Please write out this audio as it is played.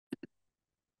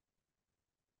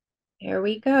There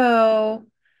we go.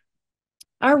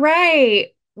 All right.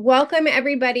 Welcome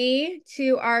everybody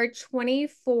to our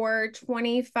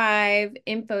 24-25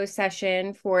 info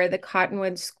session for the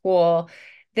Cottonwood School.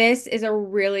 This is a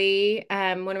really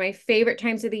one of my favorite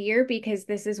times of the year because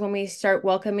this is when we start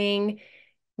welcoming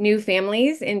new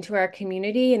families into our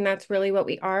community. And that's really what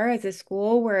we are as a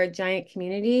school. We're a giant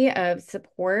community of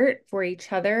support for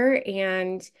each other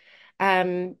and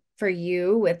for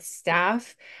you with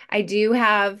staff. I do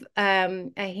have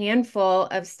a handful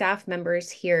of staff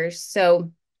members here.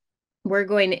 So we're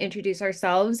going to introduce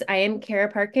ourselves. I am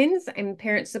Kara Parkins. I'm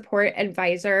Parent Support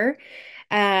Advisor.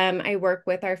 I work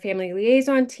with our family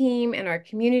liaison team and our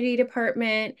community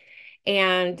department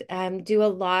and do a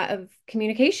lot of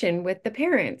communication with the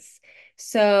parents.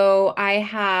 So I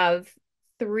have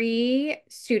three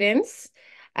students.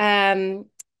 Um,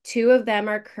 Two of them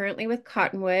are currently with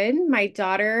Cottonwood. My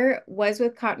daughter was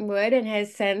with Cottonwood and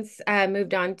has since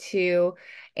moved on to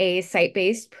a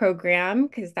site-based program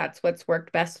because that's what's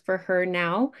worked best for her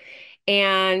now.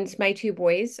 And my two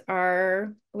boys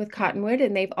are with Cottonwood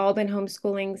and they've all been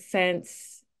homeschooling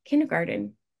since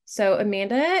kindergarten. So,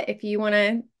 Amanda, if you want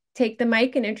to take the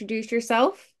mic and introduce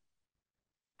yourself.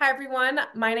 Hi, everyone.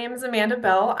 My name is Amanda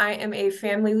Bell. I am a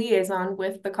family liaison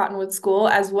with the Cottonwood School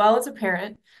as well as a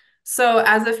parent. So,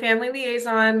 as a family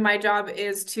liaison, my job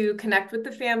is to connect with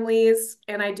the families,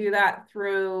 and I do that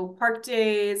through park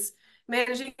days,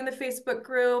 managing the Facebook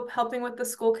group, helping with the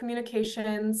school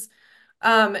communications,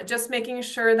 just making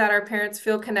sure that our parents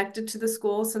feel connected to the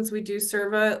school since we do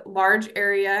serve a large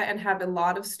area and have a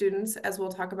lot of students, as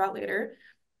we'll talk about later.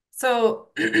 So,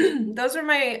 those are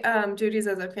my duties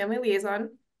as a family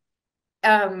liaison.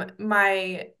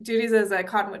 My duties as a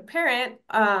Cottonwood parent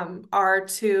are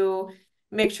to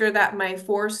make sure that my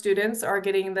four students are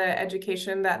getting the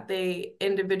education that they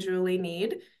individually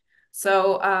need.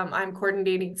 So I'm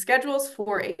coordinating schedules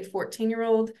for a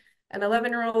 14-year-old, an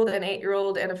 11-year-old, an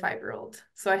 8-year-old, and a 5-year-old.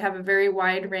 So I have a very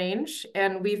wide range,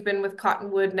 and we've been with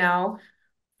Cottonwood now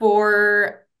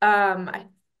for for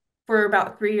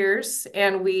about 3 years,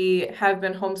 and we have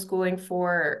been homeschooling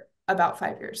for about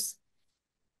 5 years.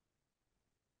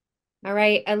 All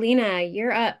right, Alina,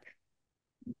 you're up.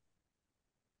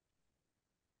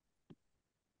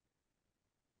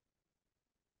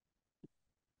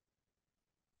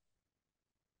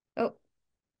 Oh,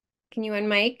 can you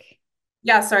unmic?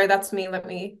 Yeah, sorry, that's me. Let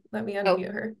me Oh,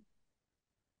 unmute her.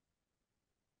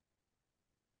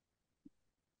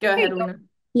 Go There ahead, you go. Alina.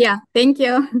 Yeah, thank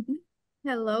you.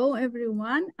 Hello,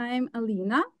 everyone. I'm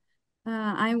Alina.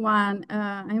 I'm one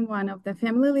of the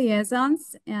family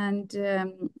liaisons, and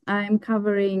I'm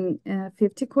covering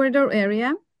 50 corridor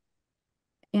area.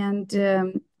 And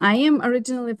I am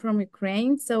originally from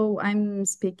Ukraine, so I'm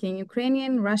speaking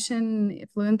Ukrainian, Russian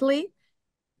fluently.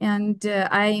 And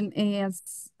I'm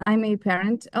a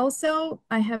parent also.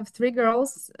 I have three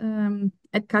girls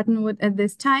at Cottonwood at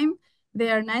this time. They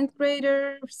are ninth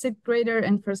grader, sixth grader,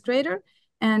 and first grader.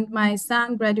 And my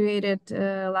son graduated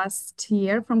last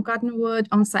year from Cottonwood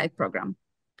on-site program.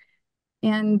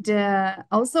 And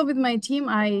also with my team,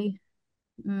 I'm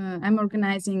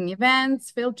organizing events,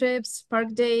 field trips,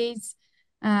 park days.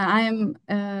 I am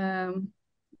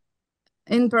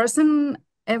in person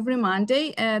every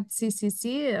Monday at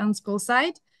CCC on school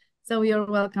site. So you're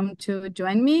welcome to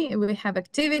join me. We have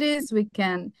activities, we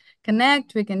can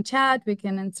connect, we can chat, we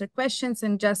can answer questions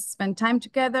and just spend time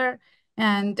together.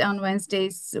 And on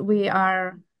Wednesdays, we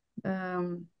are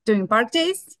doing park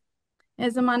days,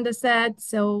 as Amanda said.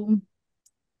 So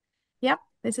yeah,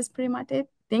 this is pretty much it.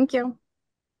 Thank you.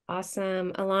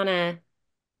 awesome. Alana.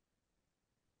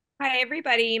 Hi,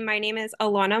 everybody. My name is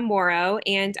Alana Morrow,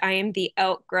 and I am the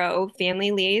Elk Grove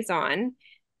Family Liaison.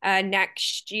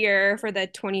 Next year, for the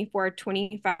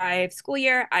 24-25 school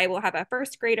year, I will have a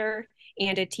first grader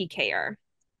and a TKer.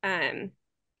 And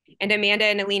Amanda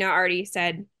and Alina already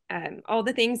said all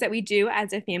the things that we do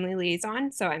as a family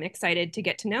liaison, so I'm excited to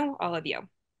get to know all of you.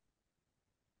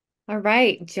 All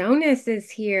right, Jonas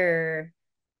is here.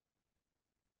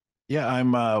 Yeah,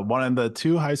 I'm one of the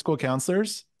two high school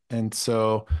counselors. And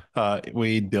so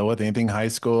we deal with anything high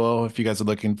school. If you guys are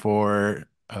looking for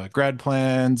grad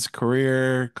plans,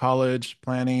 career, college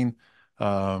planning,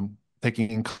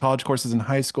 taking college courses in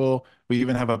high school, we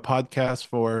even have a podcast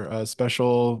for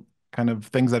special kind of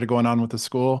things that are going on with the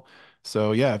school.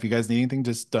 So yeah, if you guys need anything,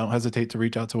 just don't hesitate to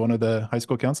reach out to one of the high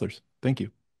school counselors. Thank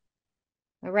you.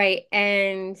 All right,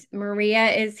 and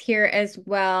Maria is here as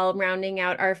well, rounding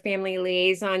out our family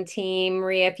liaison team.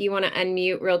 Maria, if you want to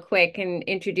unmute real quick and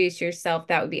introduce yourself,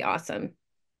 that would be awesome.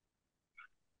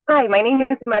 Hi, my name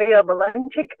is Maria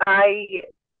Balanchik. I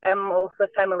am also a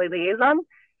family liaison.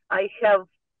 I have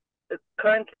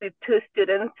currently two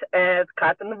students at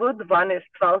Cottonwood. One is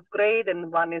 12th grade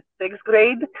and one is 6th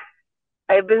grade.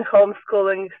 I've been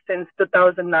homeschooling since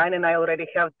 2009, and I already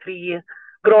have three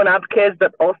grown-up kids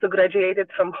that also graduated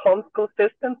from homeschool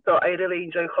system. So I really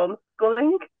enjoy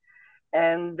homeschooling,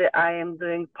 and I am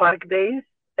doing park days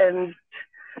and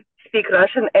speak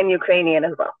Russian and Ukrainian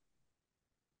as well.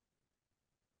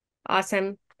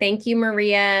 Awesome. Thank you,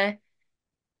 Maria.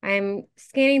 I'm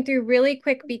scanning through really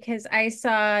quick because I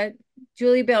saw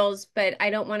Julie Bills, but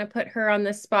I don't want to put her on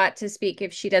the spot to speak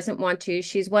if she doesn't want to.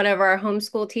 She's one of our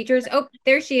homeschool teachers. Oh,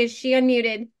 there she is. She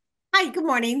unmuted. Hi, good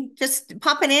morning. Just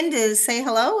popping in to say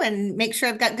hello and make sure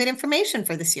I've got good information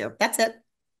for this year. That's it.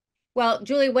 Well,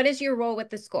 Julie, what is your role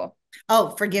with the school?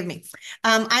 Oh, forgive me.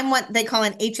 I'm what they call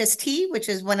an HST, which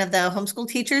is one of the homeschool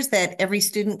teachers that every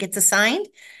student gets assigned.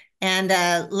 And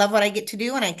love what I get to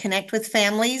do. And I connect with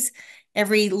families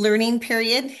every learning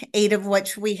period, 8 of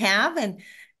which we have,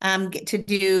 and get to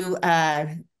do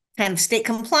kind of state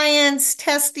compliance,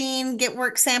 testing, get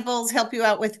work samples, help you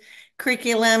out with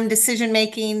curriculum, decision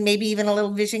making, maybe even a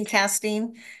little vision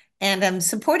casting. And I'm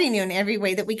supporting you in every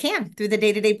way that we can through the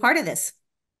day-to-day part of this.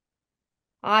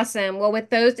 Awesome. Well, with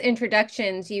those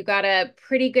introductions, you got a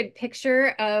pretty good picture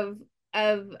of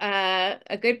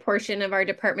a good portion of our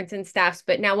departments and staffs,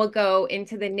 but now we'll go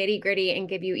into the nitty-gritty and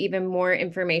give you even more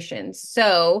information.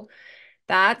 So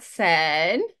that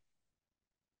said,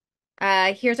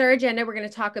 here's our agenda. We're going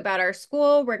to talk about our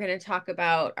school. We're going to talk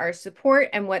about our support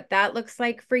and what that looks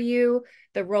like for you,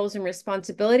 the roles and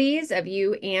responsibilities of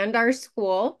you and our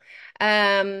school,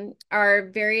 our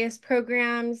various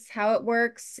programs, how it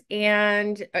works,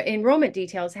 and enrollment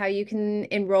details, how you can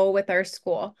enroll with our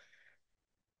school.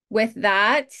 With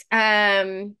that,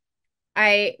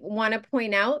 I want to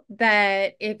point out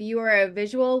that if you are a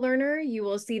visual learner, you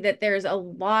will see that there's a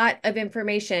lot of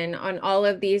information on all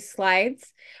of these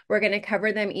slides. We're going to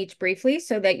cover them each briefly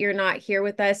so that you're not here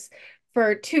with us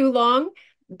for too long,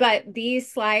 but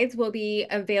these slides will be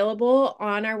available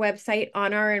on our website,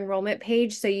 on our enrollment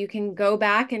page, so you can go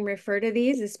back and refer to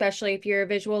these, especially if you're a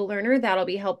visual learner. That'll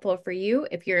be helpful for you.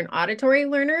 If you're an auditory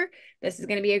learner, this is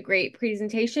going to be a great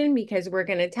presentation because we're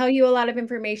going to tell you a lot of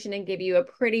information and give you a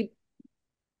pretty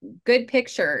good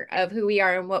picture of who we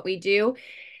are and what we do.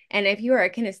 And if you are a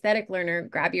kinesthetic learner,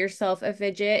 grab yourself a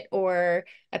fidget or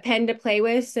a pen to play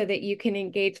with so that you can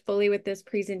engage fully with this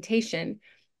presentation.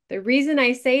 The reason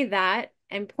I say that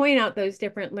and point out those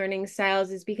different learning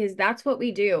styles is because that's what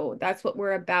we do. That's what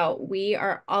we're about. We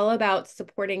are all about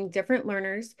supporting different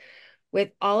learners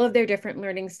with all of their different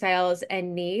learning styles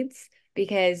and needs,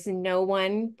 because no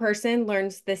one person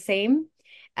learns the same,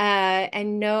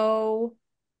 and no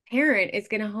parent is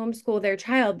going to homeschool their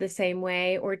child the same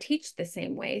way or teach the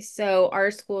same way. So our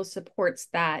school supports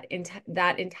that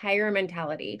entire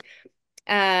mentality.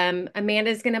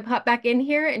 Amanda's going to pop back in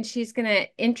here and she's going to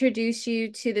introduce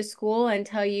you to the school and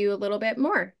tell you a little bit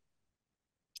more.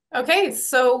 Okay,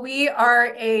 so we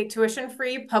are a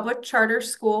tuition-free public charter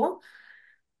school.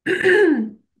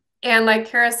 And like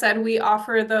Kara said, we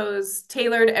offer those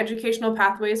tailored educational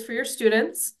pathways for your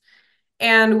students.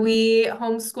 And we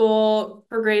homeschool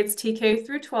for grades TK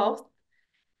through 12th.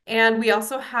 And we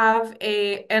also have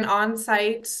an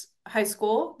on-site high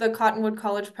school, the Cottonwood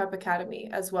College Prep Academy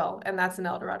as well, and that's in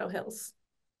El Dorado Hills.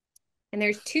 And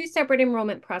there's 2 separate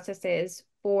enrollment processes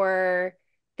for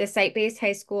the site-based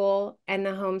high school and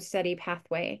the home study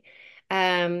pathway.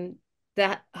 The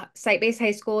site-based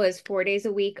high school is 4 days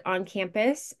a week on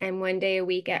campus and 1 day a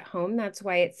week at home. That's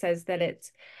why it says that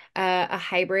it's a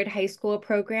hybrid high school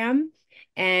program.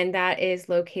 And that is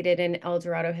located in El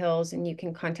Dorado Hills, and you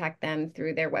can contact them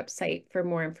through their website for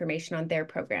more information on their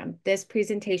program. This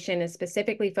presentation is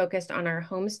specifically focused on our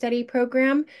home study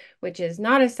program, which is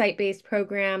not a site-based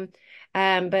program,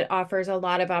 but offers a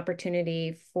lot of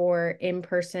opportunity for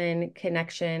in-person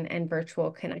connection and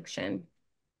virtual connection.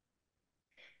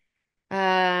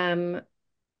 Okay,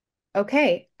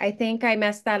 I think I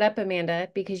messed that up, Amanda,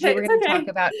 because you were going to talk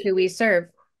about who we serve.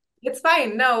 It's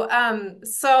fine. No,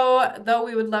 so though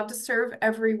we would love to serve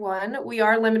everyone, we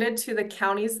are limited to the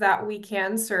counties that we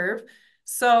can serve.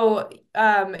 So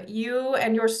you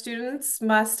and your students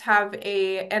must have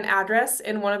an address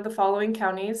in one of the following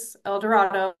counties: El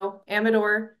Dorado,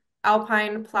 Amador,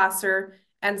 Alpine, Placer,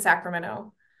 and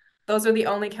Sacramento. Those are the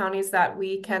only counties that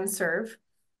we can serve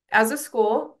as a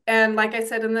school. And like I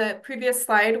said in the previous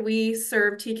slide, we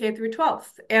serve TK through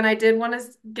 12th. And I did want to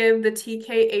give the TK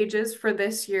ages for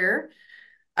this year.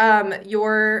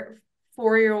 Your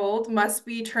 4-year-old must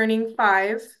be turning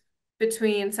 5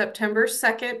 between September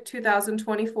 2nd,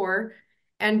 2024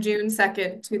 and June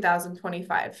 2nd,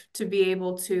 2025 to be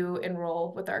able to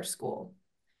enroll with our school.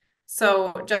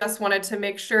 So just wanted to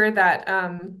make sure that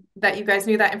that you guys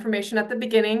knew that information at the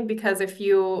beginning, because if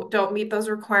you don't meet those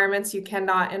requirements, you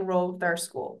cannot enroll with our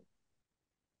school.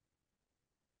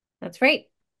 That's right.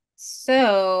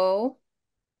 So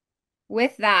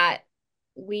with that,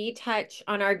 we touch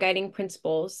on our guiding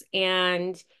principles,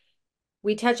 and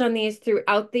we touch on these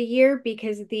throughout the year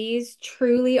because these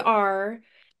truly are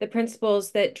the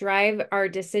principles that drive our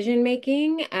decision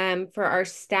making for our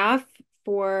staff,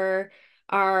 for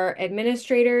our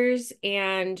administrators,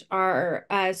 and our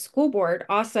school board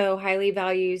also highly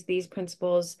values these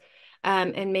principles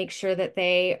and make sure that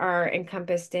they are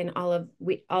encompassed in all of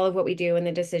what we do and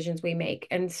the decisions we make.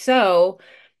 And so,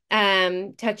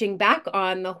 touching back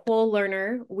on the whole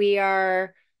learner, we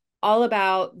are all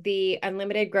about the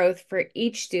unlimited growth for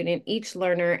each student, each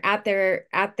learner at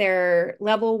their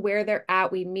level where they're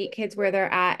at. We meet kids where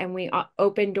they're at, and we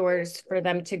open doors for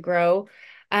them to grow,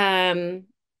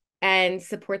 and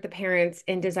support the parents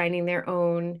in designing their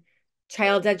own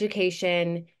child's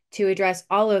education to address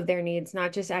all of their needs,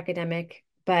 not just academic,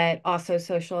 but also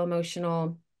social,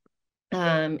 emotional,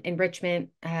 enrichment,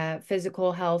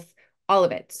 physical health, all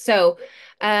of it. So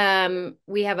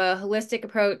we have a holistic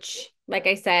approach, like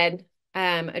I said,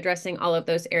 addressing all of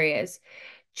those areas.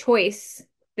 Choice,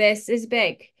 this is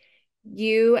big.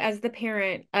 You, as the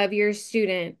parent of your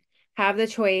student, have the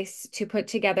choice to put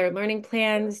together learning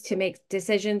plans, to make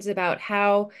decisions about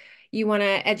how you want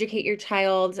to educate your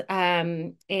child,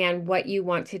 and what you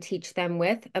want to teach them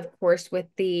with, of course, with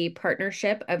the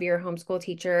partnership of your homeschool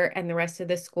teacher and the rest of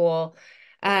the school.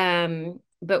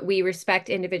 But we respect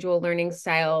individual learning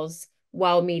styles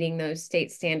while meeting those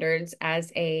state standards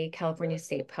as a California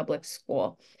state public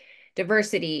school.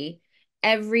 Diversity.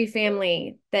 Every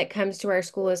family that comes to our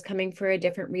school is coming for a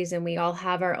different reason. We all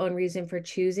have our own reason for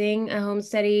choosing a home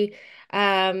study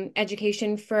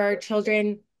education for our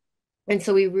children. And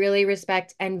so we really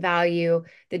respect and value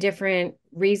the different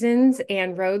reasons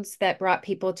and roads that brought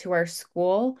people to our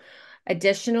school.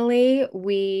 Additionally,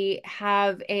 we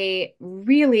have a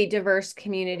really diverse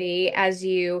community. As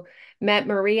you met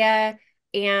Maria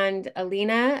and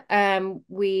Alina,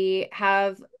 we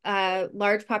have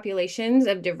large populations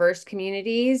of diverse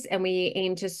communities, and we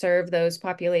aim to serve those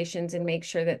populations and make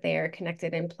sure that they are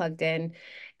connected and plugged in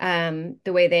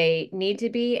the way they need to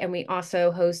be. And we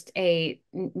also host a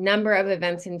number of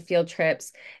events and field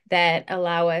trips that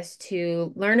allow us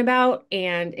to learn about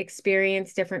and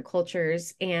experience different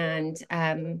cultures and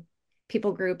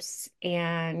people groups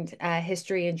and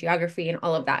history and geography and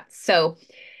all of that. So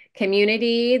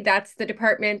community, that's the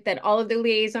department that all of the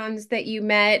liaisons that you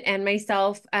met and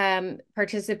myself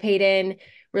participate in.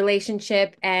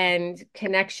 Relationship and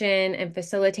connection and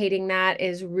facilitating that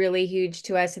is really huge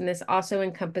to us. And this also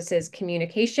encompasses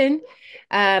communication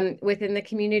within the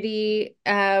community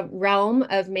realm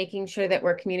of making sure that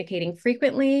we're communicating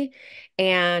frequently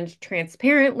and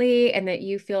transparently, and that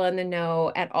you feel in the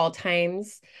know at all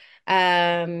times.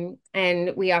 And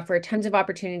we offer tons of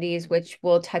opportunities, which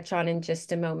we'll touch on in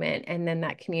just a moment. And then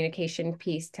that communication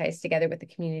piece ties together with the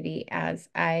community, as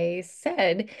I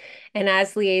said. And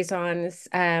as liaisons,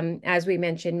 as we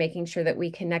mentioned, making sure that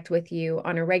we connect with you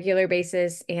on a regular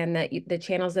basis and that the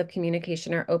channels of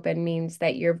communication are open means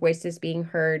that your voice is being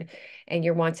heard and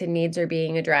your wants and needs are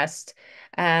being addressed,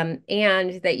 and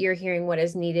that you're hearing what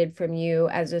is needed from you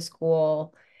as a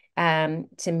school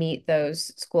to meet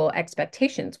those school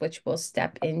expectations, which we'll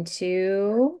step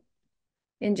into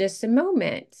in just a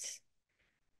moment.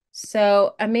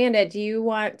 So, Amanda, do you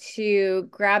want to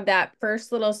grab that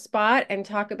first little spot and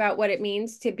talk about what it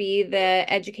means to be the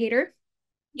educator?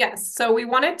 Yes, so we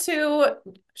wanted to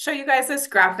show you guys this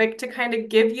graphic to kind of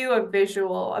give you a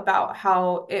visual about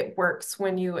how it works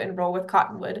when you enroll with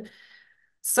Cottonwood.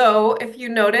 So if you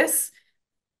notice,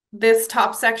 this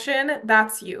top section,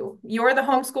 that's you. You're the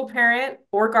homeschool parent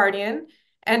or guardian,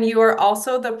 and you are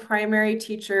also the primary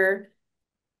teacher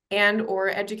and or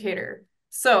educator.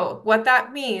 So what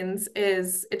that means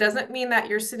is it doesn't mean that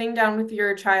you're sitting down with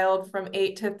your child from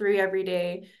 8 to 3 every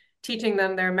day, teaching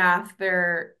them their math,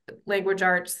 their language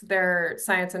arts, their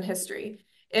science and history.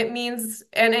 It means,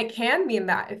 and it can mean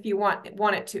that if you want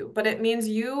it to, but it means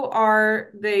you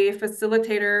are the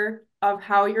facilitator of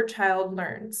how your child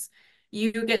learns.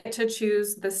 You get to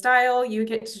choose the style, you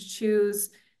get to choose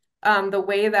the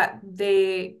way that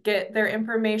they get their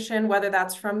information, whether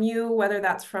that's from you, whether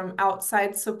that's from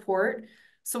outside support.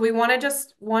 So we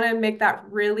just want to make that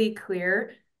really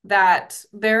clear that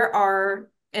there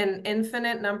are an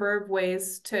infinite number of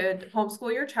ways to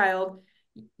homeschool your child.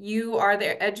 You are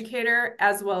the educator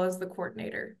as well as the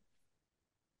coordinator.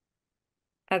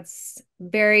 That's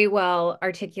very well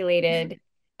articulated.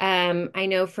 I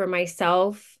know for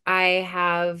myself, I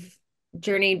have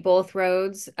journeyed both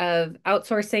roads of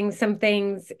outsourcing some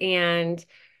things and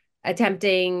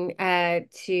attempting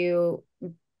to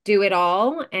do it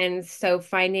all. And so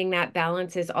finding that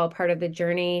balance is all part of the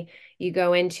journey. You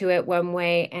go into it one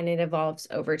way and it evolves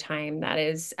over time. That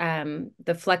is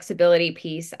the flexibility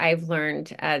piece I've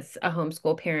learned as a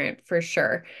homeschool parent for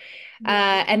sure.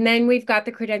 And then we've got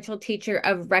the credentialed teacher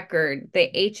of record,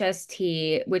 the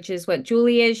HST, which is what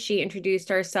Julie is. She introduced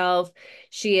herself.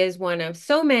 She is one of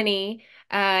so many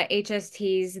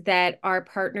HSTs that are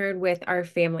partnered with our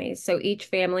families. So each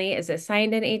family is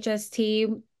assigned an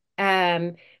HST.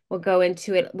 We'll go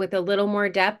into it with a little more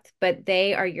depth, but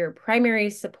they are your primary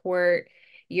support,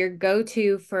 your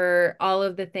go-to for all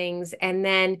of the things. And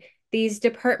then these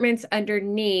departments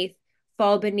underneath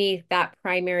fall beneath that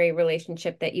primary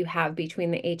relationship that you have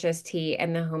between the HST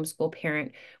and the homeschool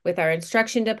parent with our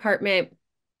instruction department,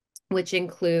 which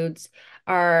includes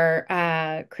our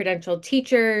credentialed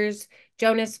teachers.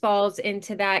 Jonas falls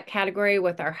into that category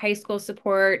with our high school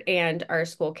support and our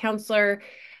school counselor.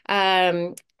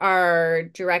 Our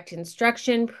direct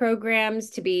instruction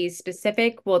programs, to be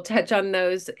specific, we'll touch on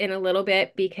those in a little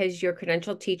bit because your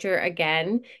credentialed teacher,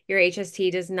 again, your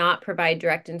HST does not provide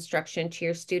direct instruction to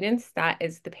your students. That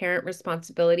is the parent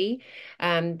responsibility.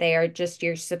 They are just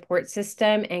your support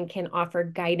system and can offer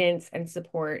guidance and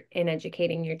support in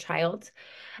educating your child.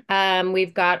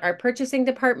 We've got our purchasing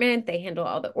department. They handle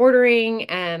all the ordering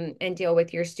and deal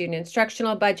with your student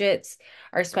instructional budgets.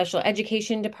 Our special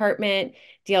education department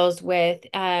deals with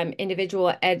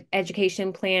individual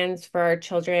education plans for our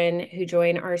children who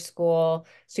join our school,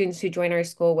 students who join our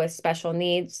school with special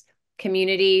needs.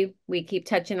 Community, we keep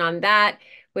touching on that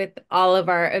with all of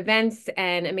our events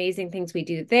and amazing things we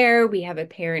do there. We have a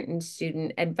parent and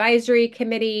student advisory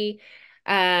committee.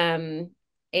 And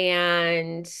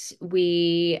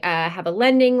we have a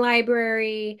lending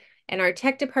library, and our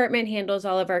tech department handles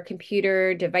all of our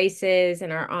computer devices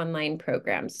and our online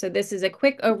programs. So this is a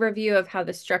quick overview of how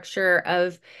the structure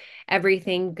of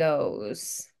everything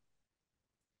goes.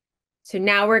 So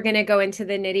now we're going to go into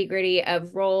the nitty-gritty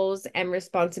of roles and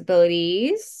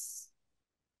responsibilities.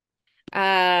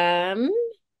 Here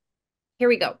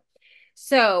we go.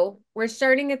 So we're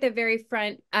starting at the very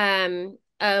front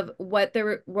of what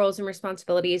the roles and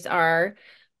responsibilities are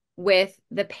with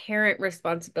the parent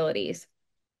responsibilities.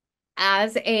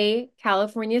 As a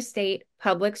California state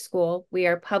public school, we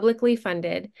are publicly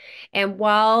funded. And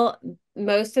while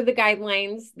most of the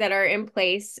guidelines that are in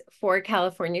place for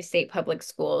California state public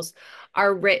schools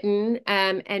are written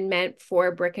and meant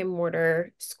for brick and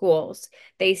mortar schools,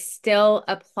 they still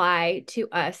apply to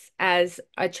us as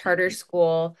a charter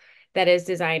school that is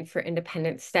designed for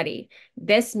independent study.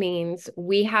 This means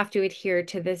we have to adhere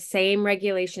to the same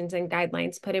regulations and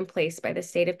guidelines put in place by the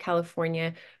state of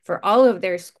California for all of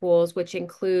their schools, which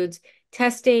includes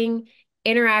testing,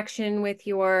 interaction with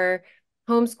your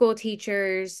homeschool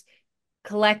teachers,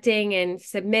 collecting and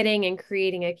submitting and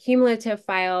creating a cumulative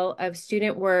file of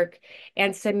student work,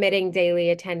 and submitting daily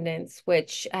attendance,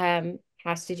 which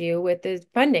has to do with the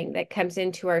funding that comes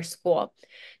into our school.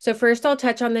 So first I'll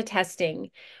touch on the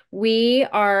testing. We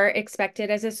are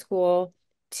expected as a school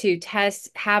to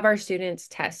have our students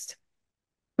test.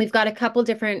 We've got a couple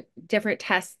different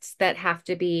tests that have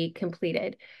to be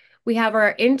completed. We have our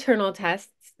internal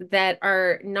tests that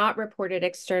are not reported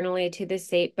externally to the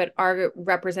state, but are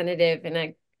representative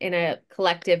in a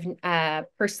collective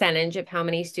percentage of how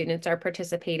many students are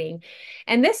participating.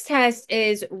 And this test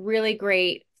is really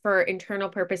great for internal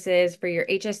purposes for your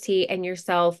HST and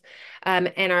yourself,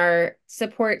 and our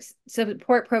support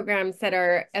programs that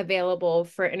are available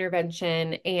for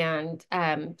intervention and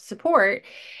support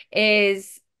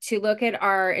is to look at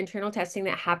our internal testing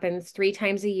that happens 3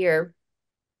 times a year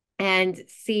and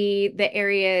see the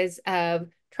areas of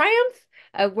triumph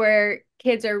of where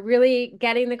kids are really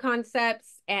getting the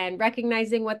concepts and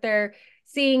recognizing what they're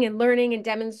seeing and learning and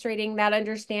demonstrating that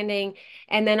understanding,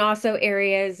 and then also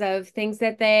areas of things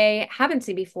that they haven't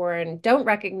seen before and don't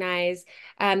recognize,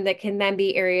 that can then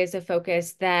be areas of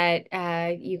focus that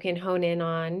you can hone in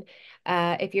on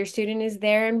if your student is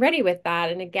there and ready with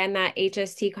that. And again, that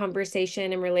HST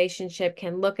conversation and relationship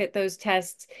can look at those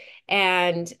tests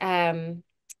and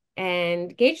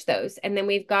gauge those. And then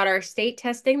we've got our state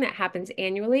testing that happens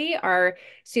annually. Our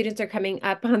students are coming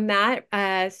up on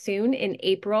that soon in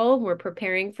April. We're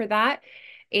preparing for that.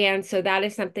 And so that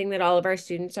is something that all of our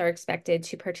students are expected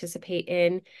to participate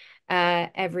in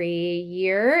every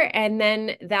year. And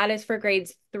then that is for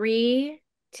grades 3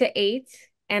 to 8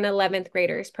 and 11th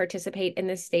graders participate in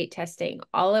the state testing.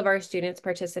 All of our students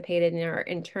participated in our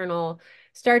internal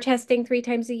STAR testing 3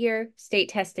 times a year. State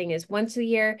testing is once a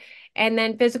year. And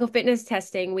then physical fitness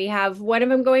testing. We have one of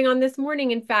them going on this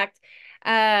morning, in fact,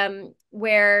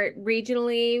 where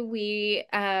regionally we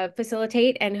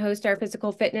facilitate and host our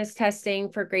physical fitness testing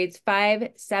for grades 5,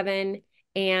 7,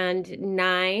 and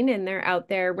 9. And they're out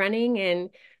there running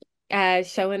and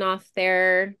showing off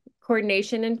their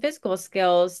coordination and physical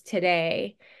skills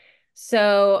today.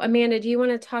 So, Amanda, do you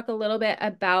want to talk a little bit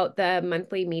about the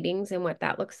monthly meetings and what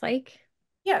that looks like?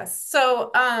 Yes.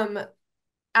 So,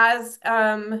 as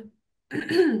a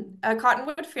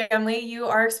Cottonwood family, you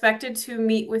are expected to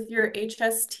meet with your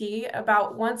HST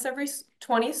about once every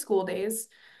 20 school days.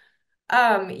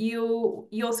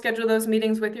 You'll schedule those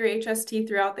meetings with your HST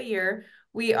throughout the year.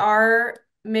 We are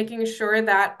making sure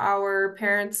that our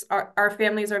parents, our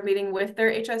families are meeting with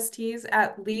their HSTs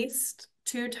at least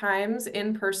 2 times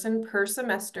in person per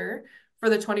semester for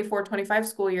the 24-25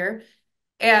 school year.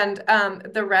 And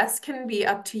the rest can be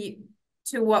up to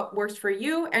what works for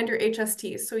you and your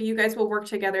HSTs. So you guys will work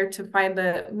together to find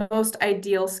the most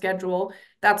ideal schedule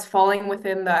that's falling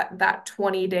within that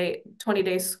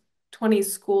 20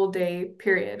 school day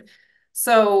period.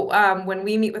 So when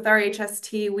we meet with our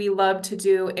HST, we love to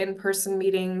do in-person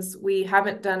meetings. We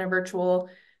haven't done a virtual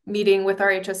meeting with our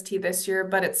HST this year,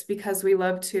 but it's because we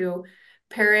love to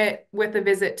pair it with a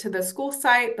visit to the school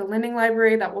site, the lending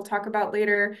library that we'll talk about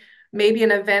later, maybe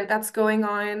an event that's going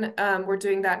on. We're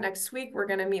doing that next week. We're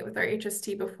going to meet with our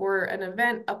HST before an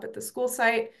event up at the school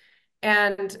site.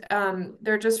 And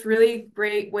they're just really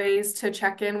great ways to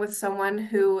check in with someone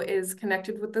who is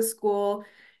connected with the school.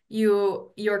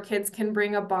 Your kids can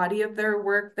bring a body of their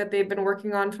work that they've been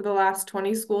working on for the last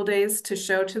 20 school days to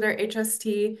show to their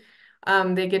HST.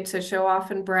 They get to show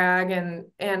off and brag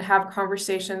and have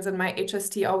conversations. And my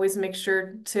HST always makes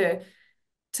sure to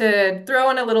throw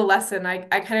in a little lesson. I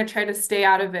kind of try to stay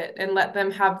out of it and let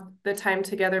them have the time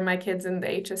together, my kids and the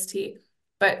HST.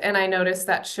 And I notice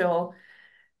that she'll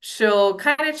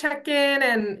kind of check in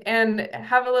and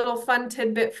have a little fun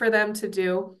tidbit for them to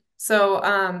do.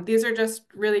 So these are just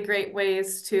really great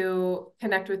ways to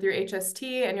connect with your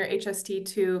HST and your HST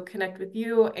to connect with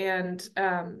you and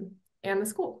the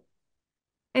school.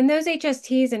 And those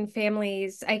HSTs and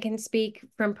families, I can speak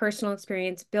from personal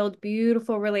experience, build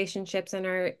beautiful relationships and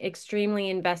are extremely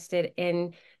invested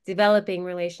in developing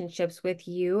relationships with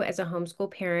you as a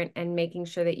homeschool parent and making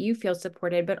sure that you feel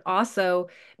supported, but also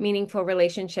meaningful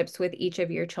relationships with each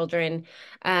of your children.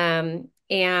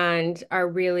 And are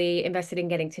really invested in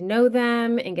getting to know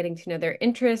them and getting to know their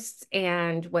interests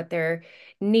and what their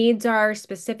needs are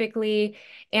specifically.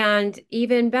 And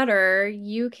even better,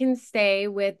 you can stay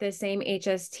with the same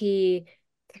HST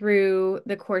through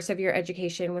the course of your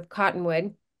education with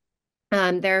Cottonwood.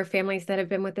 There are families that have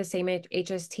been with the same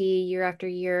HST year after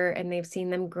year, and they've seen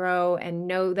them grow and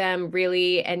know them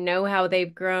really and know how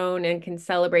they've grown and can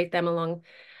celebrate them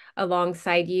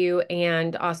alongside you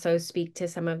and also speak to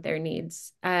some of their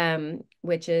needs,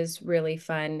 which is really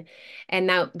fun. And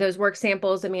now those work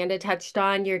samples Amanda touched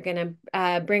on, you're going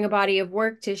to bring a body of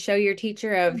work to show your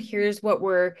teacher of here's what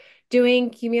we're doing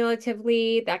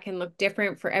cumulatively. That can look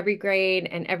different for every grade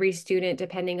and every student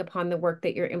depending upon the work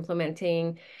that you're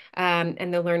implementing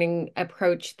and the learning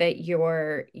approach that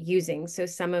you're using. So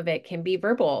some of it can be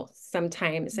verbal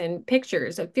sometimes and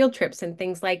pictures of field trips and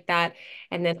things like that.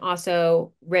 And then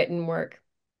also written work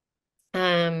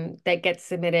that gets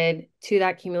submitted to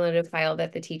that cumulative file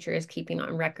that the teacher is keeping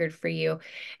on record for you.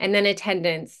 And then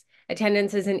attendance.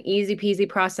 Attendance is an easy peasy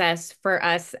process for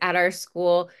us at our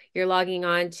school. You're logging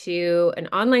on to an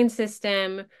online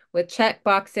system with check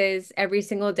boxes every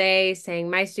single day saying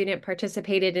my student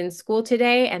participated in school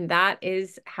today, and that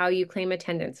is how you claim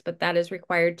attendance. But that is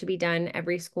required to be done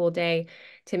every school day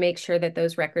to make sure that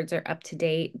those records are up to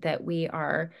date, that we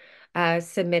are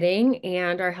submitting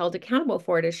and are held accountable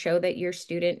for to show that your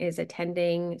student is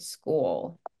attending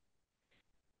school.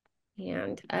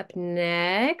 And up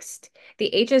next,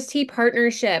 the HST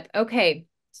partnership. Okay,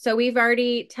 so we've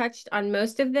already touched on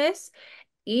most of this.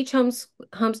 Each home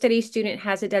study student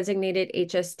has a designated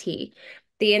HST.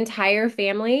 The entire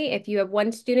family, if you have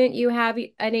one student, you have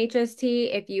an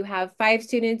HST. If you have 5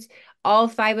 students, all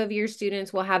 5 of your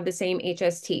students will have the same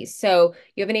HST. So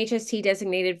you have an HST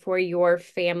designated for your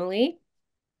family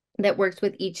that works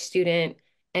with each student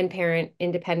and parent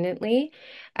independently.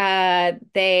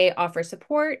 They offer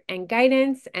support and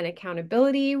guidance and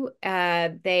accountability.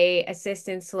 They assist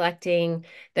in selecting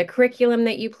the curriculum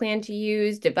that you plan to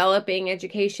use, developing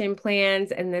education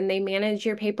plans, and then they manage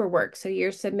your paperwork. So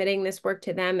you're submitting this work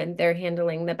to them and they're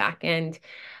handling the back end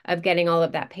of getting all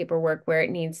of that paperwork where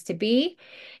it needs to be.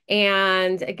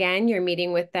 And again, you're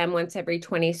meeting with them once every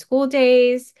 20 school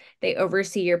days. They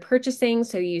oversee your purchasing.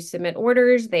 So you submit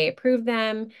orders, they approve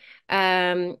them.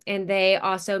 And they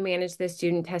also manage the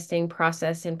student testing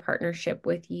process in partnership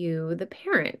with you, the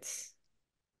parents.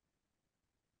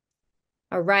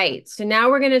 All right. So now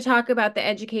we're going to talk about the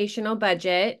educational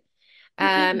budget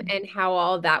and how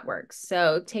all of that works.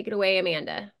 So take it away,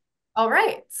 Amanda. All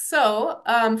right. So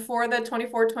for the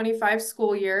 24-25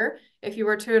 school year, if you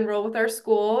were to enroll with our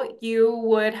school, you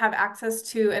would have access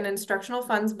to an instructional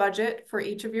funds budget for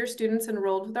each of your students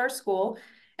enrolled with our school.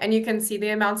 And you can see the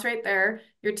amounts right there.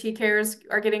 Your TKers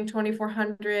are getting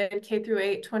 2,400, K through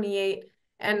 8, 28,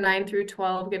 and 9 through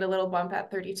 12 get a little bump at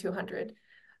 3,200.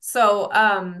 So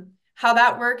how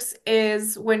that works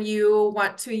is when you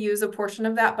want to use a portion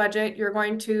of that budget, you're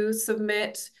going to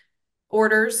submit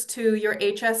orders to your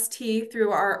HST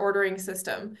through our ordering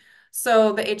system.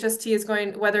 So the HST is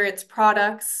going, whether it's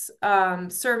products,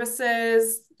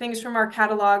 services, things from our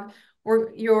catalog,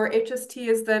 or your HST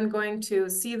is then going to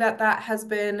see that that has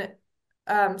been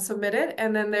submitted,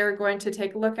 and then they're going to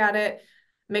take a look at it,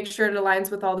 make sure it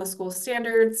aligns with all the school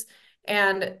standards,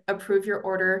 and approve your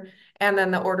order. And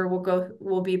then the order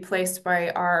will be placed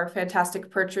by our fantastic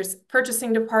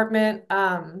purchasing department.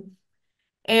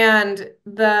 And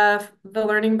the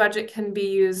learning budget can be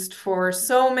used for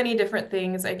so many different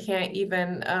things. I can't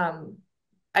even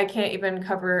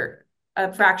cover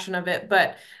a fraction of it,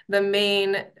 but the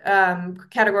main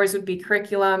categories would be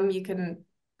curriculum. You can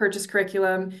purchase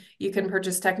curriculum, you can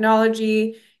purchase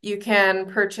technology, you can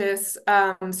purchase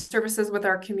services with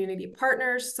our community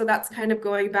partners. So that's kind of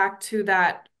going back to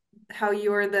that, how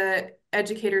you're the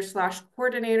educator slash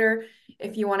coordinator.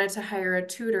 If you wanted to hire a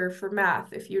tutor for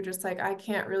math, if you're just like, I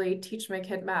can't really teach my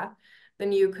kid math,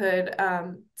 then you could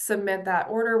submit that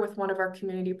order with one of our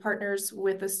community partners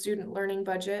with a student learning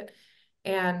budget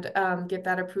and get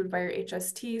that approved by your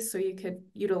HST so you could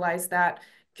utilize that.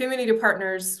 Community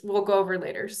partners we'll go over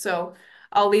later. So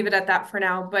I'll leave it at that for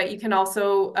now, but you can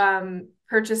also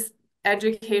purchase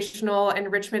educational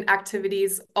enrichment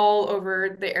activities all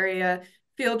over the area.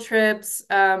 Field trips.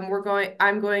 I'm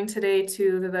going today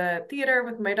to the theater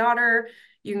with my daughter.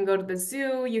 You can go to the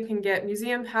zoo, you can get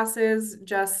museum passes,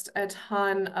 just a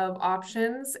ton of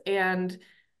options, and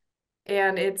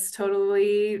it's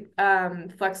totally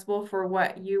flexible for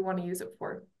what you want to use it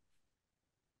for.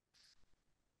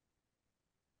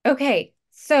 Okay,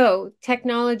 so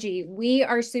technology. We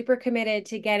are super committed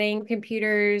to getting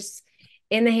computers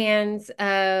in the hands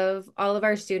of all of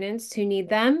our students who need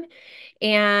them.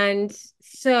 And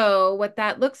so what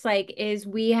that looks like is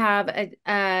we have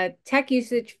a tech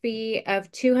usage fee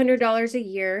of $200 a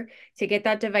year to get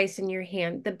that device in your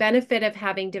hand. The benefit of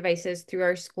having devices through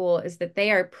our school is that they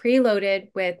are preloaded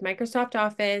with Microsoft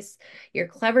Office, your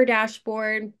clever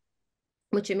dashboard,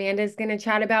 which Amanda is going to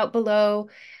chat about below,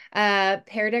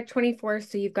 Pear Deck 24.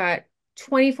 So you've got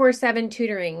 24/7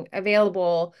 tutoring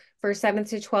available for 7th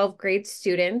to 12th grade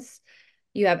students.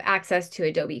 You have access to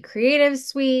Adobe Creative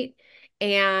Suite.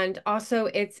 And also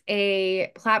it's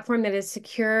a platform that is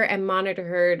secure and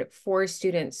monitored for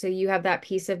students. So you have that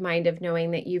peace of mind of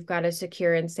knowing that you've got a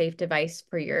secure and safe device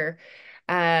for your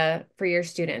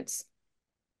students.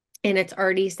 And it's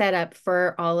already set up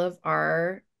for all of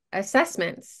our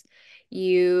assessments.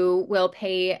 You will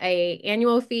pay an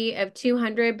annual fee of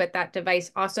 $200, but that device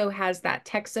also has that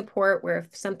tech support where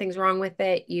if something's wrong with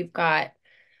it, you've got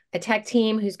a tech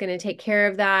team who's going to take care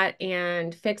of that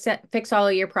and fix all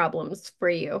of your problems for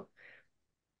you.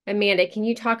 Amanda, can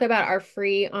you talk about our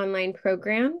free online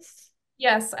programs?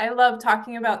 Yes, I love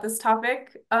talking about this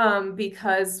topic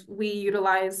because we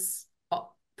utilize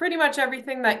pretty much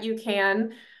everything that you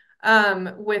can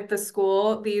with the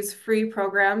school, these free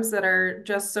programs that are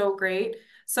just so great.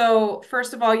 So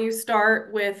first of all, you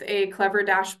start with a clever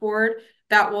dashboard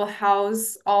that will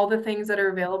house all the things that are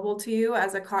available to you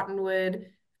as a Cottonwood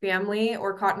family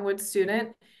or Cottonwood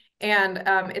student. And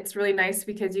it's really nice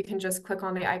because you can just click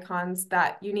on the icons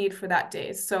that you need for that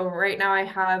day. So right now I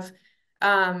have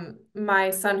my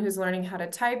son who's learning how to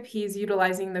type. He's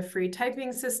utilizing the free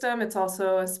typing system. It's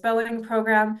also a spelling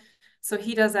program. So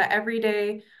he does that every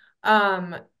day.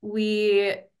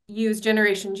 We use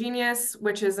Generation Genius,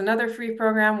 which is another free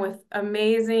program with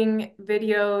amazing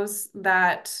videos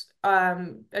that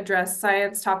address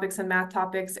science topics and math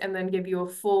topics, and then give you a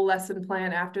full lesson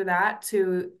plan after that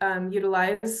to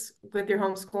utilize with your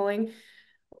homeschooling.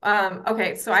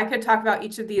 Okay, so I could talk about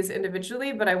each of these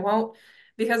individually, but I won't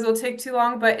because it'll take too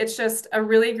long, but it's just a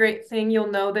really great thing.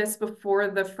 You'll know this before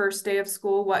the first day of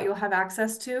school, what you'll have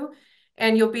access to.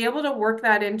 And you'll be able to work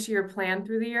that into your plan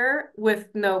through the year with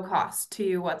no cost to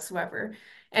you whatsoever.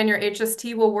 And your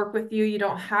HST will work with you. You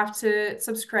don't have to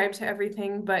subscribe to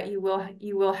everything, but you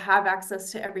will have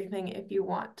access to everything if you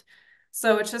want.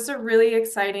 So it's just a really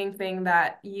exciting thing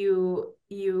that you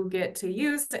get to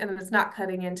use, and it's not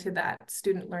cutting into that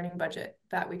student learning budget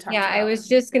that we talked Yeah, I about. was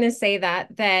just going to say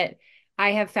that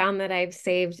I have found that I've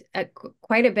saved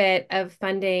quite a bit of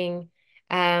funding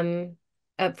from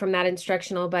that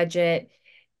instructional budget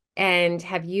and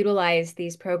have utilized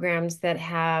these programs that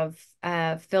have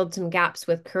filled some gaps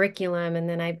with curriculum. And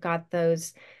then I've got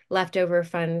those leftover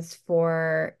funds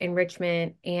for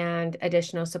enrichment and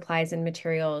additional supplies and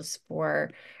materials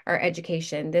for our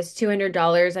education. This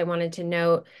 $200 I wanted to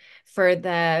note for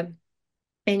the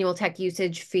annual tech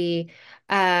usage fee.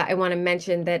 I want to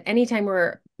mention that anytime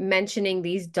we're mentioning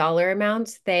these dollar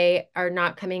amounts, they are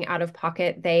not coming out of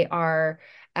pocket. They are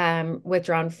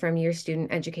withdrawn from your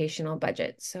student educational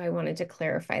budget. So I wanted to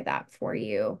clarify that for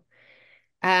you.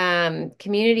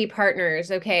 Community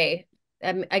partners. Okay.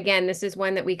 Again, this is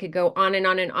one that we could go on and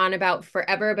on and on about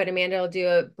forever, but Amanda will do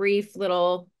a brief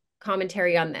little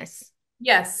commentary on this.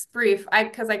 Yes, brief.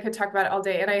 Because I could talk about it all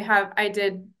day, and I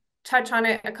did touch on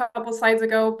it a couple slides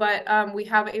ago, but we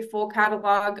have a full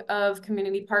catalog of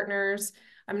community partners.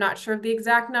 I'm not sure of the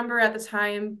exact number at the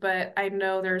time, but I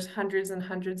know there's hundreds and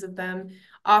hundreds of them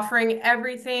offering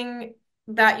everything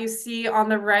that you see on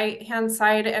the right-hand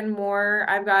side and more.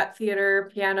 I've got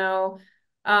theater, piano,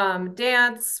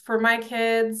 dance for my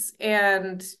kids,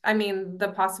 and I mean, the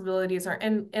possibilities are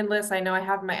endless. I know I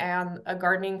have my eye on a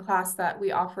gardening class that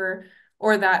we offer,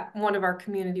 or that one of our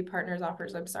community partners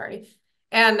offers, I'm sorry.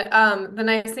 And the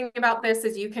nice thing about this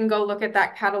is you can go look at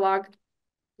that catalog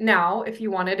now if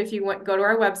you wanted, if you want, go to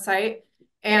our website.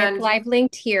 And And it's live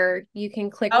linked here. You can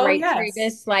click oh, right through yes.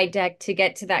 this slide deck to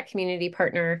get to that community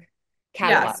partner Yeah,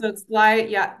 catalog. so it's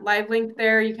live linked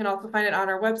there. You can also find it on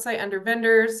our website under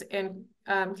vendors and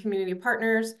community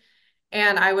partners.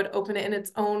 And I would open it in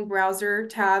its own browser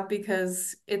tab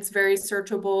because it's very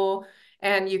searchable,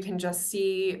 and you can just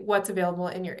see what's available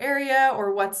in your area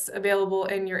or what's available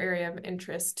in your area of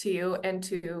interest to you and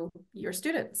to your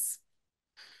students.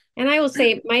 And I will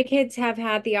say my kids have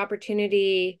had the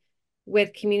opportunity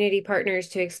with community partners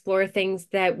to explore things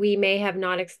that we may have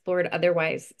not explored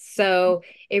otherwise. So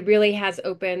it really has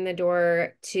opened the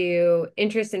door to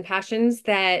interests and passions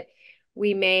that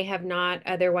we may have not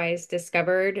otherwise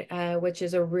discovered, which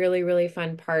is a really, really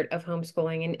fun part of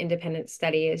homeschooling and independent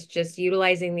study, is just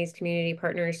utilizing these community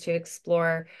partners to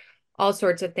explore all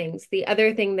sorts of things. The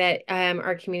other thing that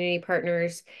our community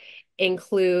partners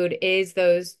include is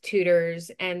those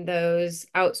tutors and those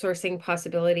outsourcing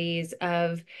possibilities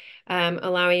of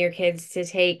allowing your kids to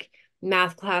take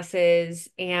math classes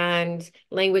and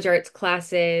language arts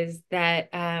classes that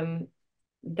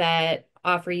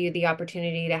offer you the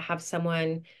opportunity to have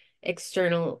someone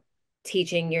external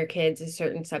teaching your kids a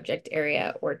certain subject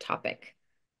area or topic.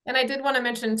 And I did want to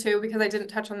mention too, because I didn't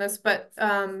touch on this, but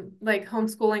like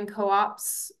homeschooling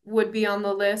co-ops would be on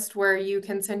the list where you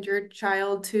can send your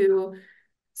child to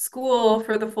school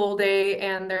for the full day,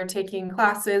 and they're taking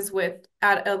classes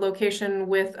at a location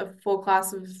with a full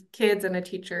class of kids and a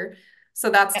teacher. So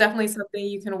that's definitely something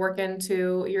you can work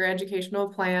into your educational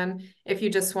plan if you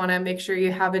just want to make sure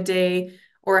you have a day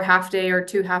or a half day or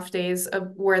two half days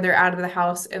of where they're out of the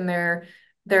house and they're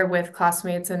with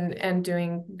classmates and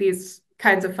doing these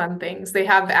kinds of fun things. They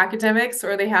have academics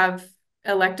or they have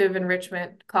elective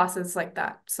enrichment classes like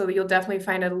that. So you'll definitely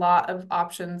find a lot of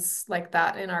options like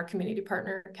that in our community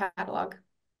partner catalog.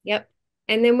 Yep.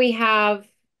 And then we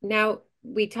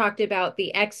talked about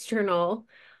the external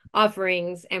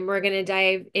offerings, and we're going to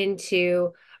dive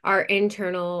into our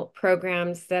internal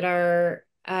programs that are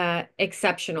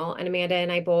exceptional. And Amanda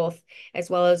and I both, as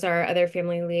well as our other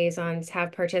family liaisons,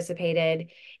 have participated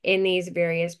in these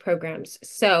various programs.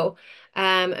 So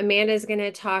Amanda is going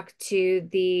to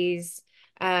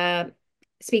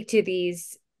speak to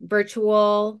these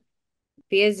virtual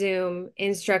via Zoom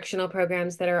instructional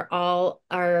programs that are all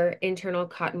our internal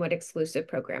Cottonwood exclusive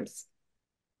programs.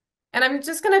 And I'm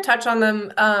just going to touch on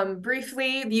them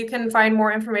briefly. You can find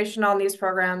more information on these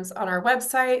programs on our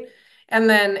website. And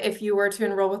then if you were to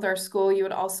enroll with our school, you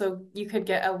could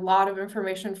get a lot of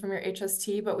information from your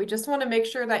HST, but we just want to make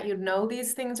sure that you know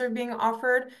these things are being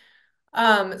offered.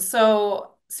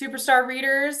 So Superstar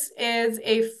Readers is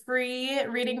a free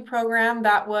reading program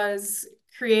that was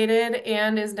created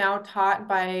and is now taught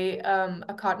by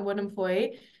a Cottonwood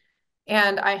employee.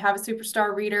 And I have a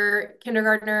Superstar Reader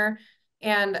kindergartner,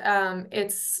 and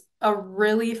it's a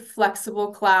really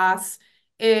flexible class.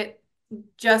 It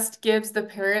just gives the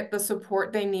parent the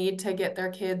support they need to get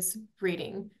their kids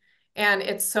reading. And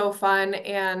it's so fun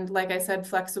and, like I said,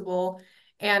 flexible.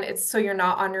 And it's so you're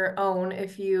not on your own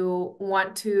if you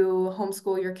want to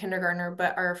homeschool your kindergartner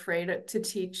but are afraid to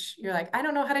teach. You're like, I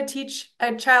don't know how to teach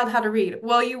a child how to read.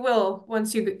 Well, you will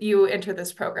once you enter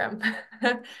this program.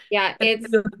 Yeah,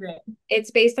 It's really great.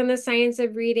 it's based on the science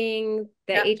of reading.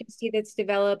 The Yep. HST that's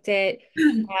developed it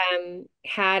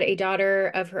had a daughter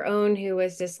of her own who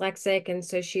was dyslexic, and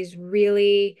so she's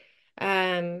really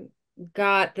um,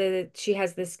 she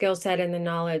has the skill set and the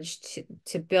knowledge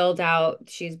to build out.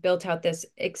 She's built out this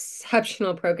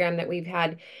exceptional program that we've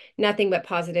had nothing but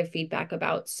positive feedback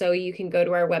about. So you can go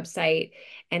to our website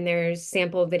and there's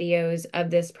sample videos of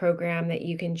this program that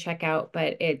you can check out,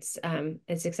 but it's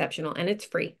exceptional and it's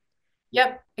free.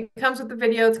 Yep, it comes with the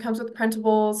videos, it comes with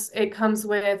printables, it comes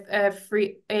with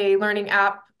a learning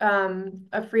app,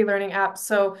 a free learning app,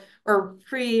 or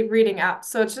free reading app.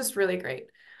 So it's just really great.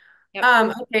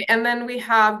 Yep. Okay, and then we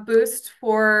have Boost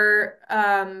for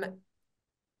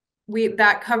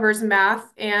that covers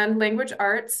math and language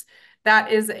arts.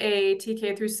 That is a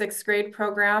TK through sixth grade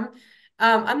program.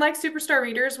 Unlike Superstar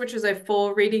Readers, which is a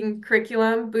full reading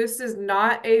curriculum, Boost is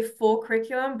not a full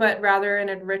curriculum, but rather an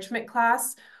enrichment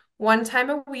class. One time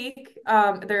a week,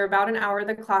 they're about an hour,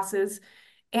 the classes,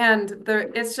 and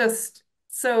it's just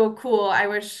so cool. I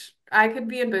wish I could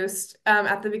be in Boost.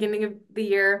 At the beginning of the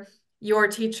year, your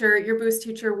Boost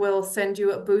teacher will send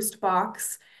you a Boost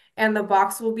box, and the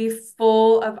box will be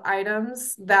full of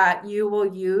items that you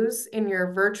will use in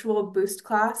your virtual Boost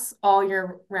class all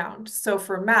year round. So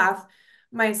for math,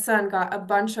 my son got a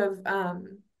bunch of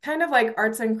kind of like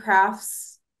arts and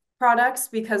crafts products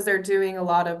because they're doing a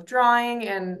lot of drawing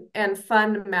and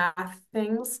fun math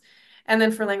things. And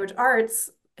then for language arts,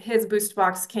 his Boost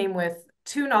box came with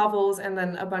 2 novels and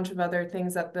then a bunch of other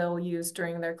things that they'll use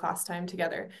during their class time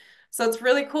together. So it's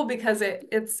really cool because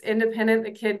it's independent.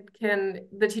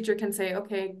 The teacher can say,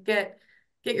 okay, get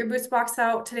your Boost box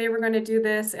out. Today we're going to do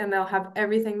this, and they'll have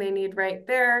everything they need right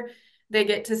there. They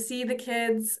get to see the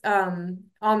kids on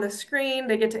the screen.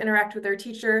 They get to interact with their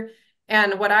teacher.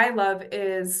 And what I love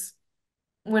is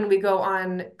when we go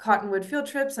on Cottonwood field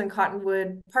trips and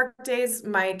Cottonwood park days,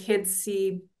 my kids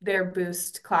see their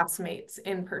Boost classmates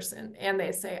in person and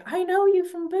they say, I know you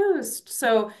from Boost.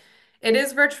 So it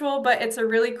is virtual, but it's a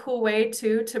really cool way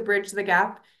to bridge the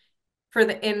gap for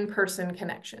the in-person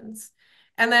connections.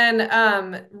 And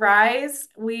then Rise,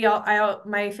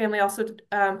 my family also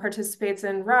participates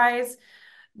in Rise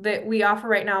that we offer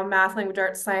right now math, language,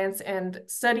 arts, science, and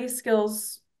study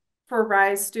skills for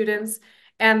Rise students.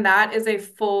 And that is a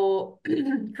full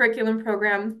curriculum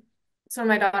program. So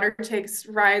my daughter takes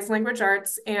Rise Language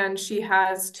Arts and she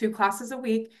has 2 classes a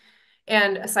week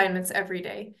and assignments every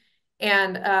day.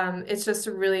 And it's just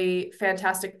a really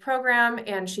fantastic program.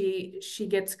 And she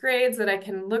gets grades that I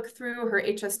can look through. Her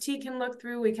HST can look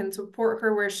through. We can support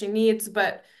her where she needs.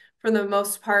 But for the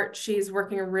most part, she's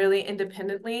working really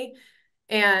independently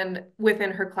and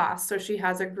within her class. So she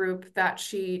has a group that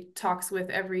she talks with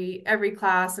every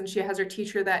class, and she has her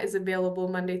teacher that is available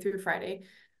Monday through Friday.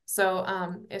 So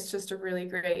it's just a really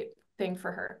great thing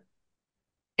for her.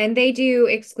 And they do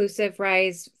exclusive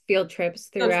Rise field trips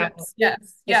Field throughout trips, yes.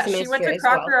 the Yeah, she went semester to as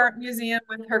well. Crocker Art Museum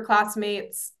with her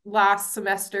classmates last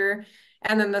semester.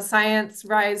 And then the Science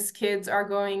Rise kids are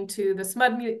going to the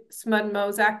Smud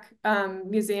Mosaic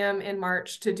Museum in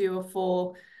March to do a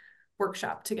full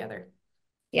workshop together.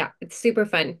 Yeah, it's super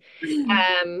fun.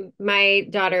 My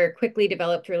daughter quickly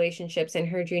developed relationships in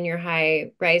her junior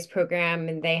high Rise program,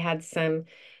 and they had some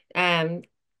um,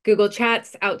 Google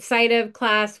chats outside of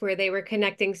class where they were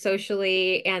connecting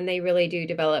socially, and they really do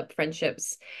develop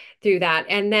friendships through that.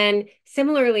 And then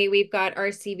similarly, we've got our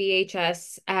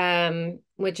CVHS,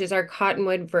 which is our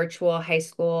Cottonwood Virtual High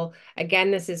School.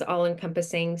 Again, this is all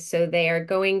encompassing. So they are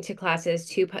going to classes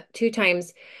two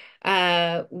times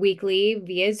weekly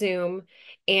via Zoom.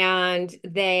 And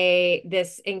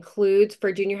this includes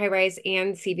for junior high Rise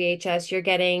and CVHS, you're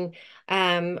getting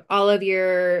all of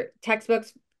your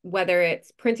textbooks, whether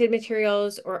it's printed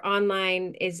materials or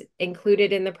online, is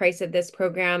included in the price of this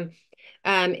program,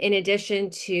 in addition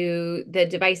to the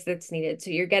device that's needed. So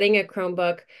you're getting a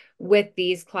Chromebook with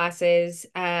these classes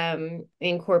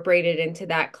incorporated into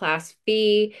that class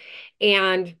fee.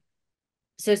 And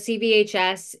so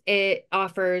CVHS, it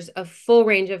offers a full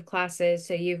range of classes.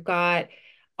 So you've got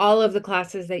all of the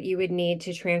classes that you would need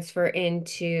to transfer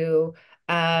into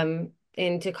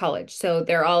college. So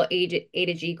they're all A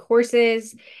to G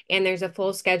courses, and there's a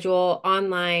full schedule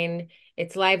online.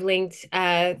 It's live linked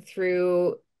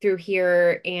through through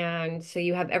here. And so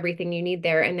you have everything you need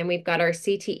there. And then we've got our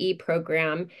CTE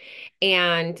program.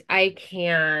 And I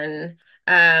can,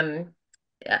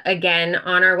 again,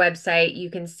 on our website,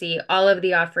 you can see all of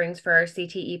the offerings for our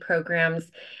CTE programs,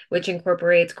 which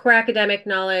incorporates core academic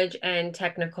knowledge and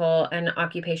technical and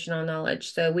occupational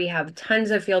knowledge. So we have tons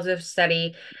of fields of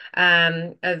study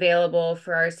available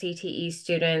for our CTE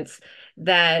students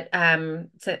that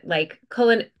so like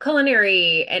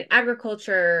culinary and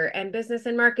agriculture and business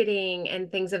and marketing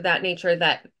and things of that nature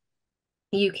that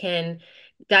you can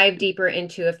dive deeper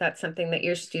into if that's something that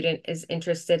your student is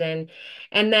interested in.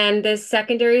 And then this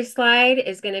secondary slide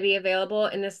is going to be available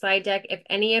in the slide deck. If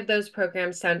any of those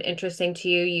programs sound interesting to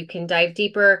you, you can dive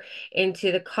deeper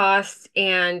into the costs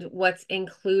and what's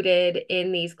included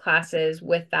in these classes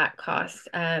with that cost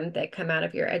that come out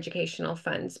of your educational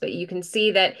funds. But you can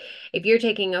see that if you're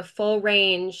taking a full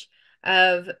range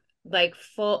of like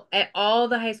full at all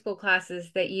the high school classes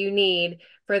that you need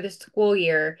for the school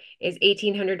year is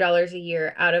 $1,800 a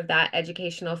year out of that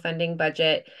educational funding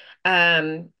budget.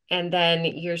 And then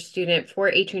your student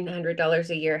for $1,800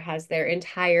 a year has their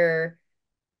entire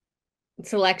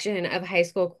selection of high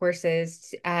school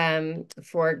courses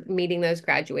for meeting those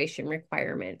graduation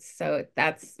requirements. So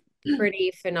that's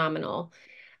pretty phenomenal.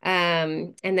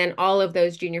 And then all of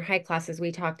those junior high classes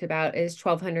we talked about is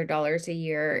 $1,200 a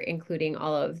year, including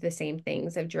all of the same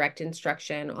things of direct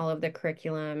instruction, all of the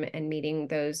curriculum, and meeting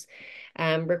those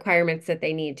requirements that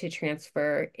they need to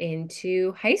transfer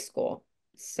into high school.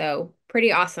 So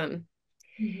pretty awesome.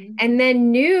 And then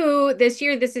new this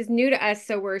year, this is new to us.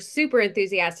 So we're super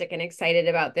enthusiastic and excited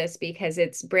about this because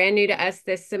it's brand new to us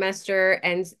this semester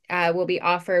and will be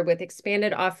offered with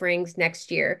expanded offerings next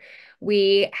year.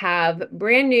 We have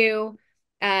brand new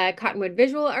Cottonwood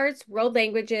Visual Arts, World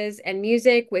Languages, and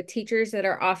Music with teachers that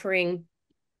are offering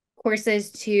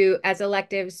courses as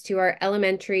electives to our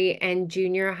elementary and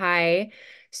junior high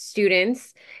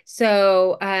students.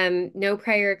 So no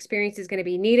prior experience is going to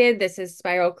be needed. This is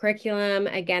spiral curriculum.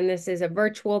 Again, this is a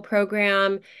virtual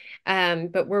program,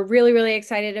 but we're really, really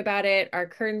excited about it. Our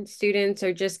current students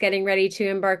are just getting ready to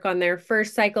embark on their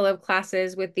first cycle of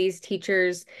classes with these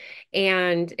teachers,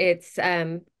 and it's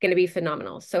going to be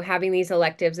phenomenal. So having these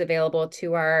electives available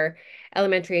to our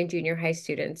elementary and junior high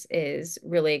students is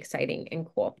really exciting and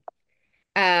cool.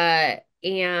 And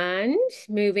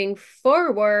moving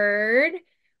forward,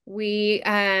 we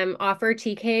offer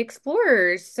TK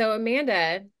Explorers. So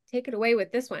Amanda, take it away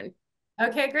with this one.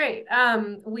 Okay, great.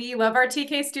 We love our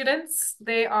TK students.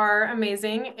 They are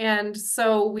amazing. And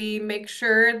so we make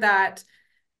sure that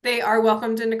they are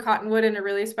welcomed into Cottonwood in a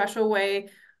really special way.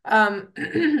 Our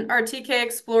TK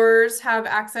Explorers have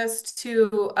access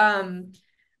to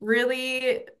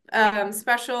really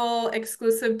special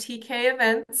exclusive TK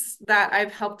events that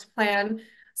I've helped plan.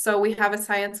 So we have a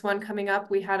science one coming up.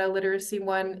 We had a literacy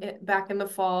one back in the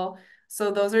fall.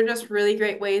 So those are just really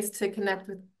great ways to connect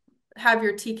with, have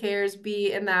your TKers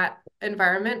be in that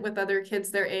environment with other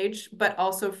kids their age, but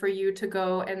also for you to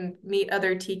go and meet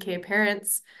other TK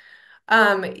parents.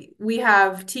 We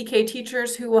have TK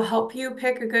teachers who will help you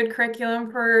pick a good curriculum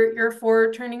for your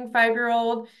 4 turning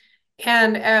 5-year-old.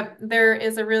 And there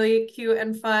is a really cute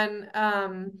and fun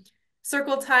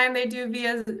circle time they do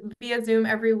via Zoom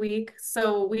every week.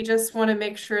 So we just want to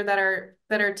make sure that our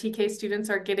TK students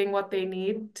are getting what they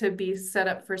need to be set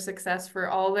up for success for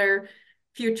all their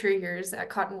future years at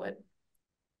Cottonwood.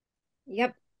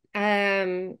 Yep.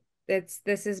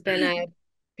 This has been a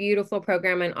beautiful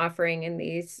program and offering, and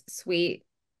these sweet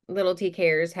little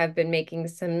TKers have been making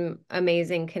some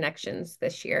amazing connections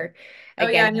this year. Oh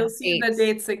Again, yeah, and you'll see the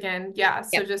dates again. Yeah,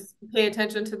 so yep. just pay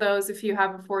attention to those if you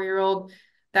have a 4-year-old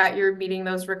that you're meeting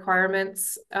those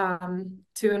requirements to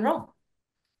enroll.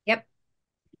 Yep.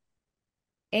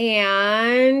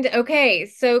 And okay,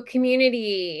 so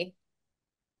community,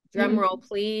 drum roll,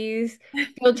 please.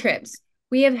 Field trips.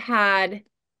 We have had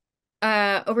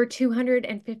over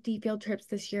 250 field trips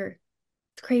this year.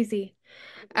 It's crazy.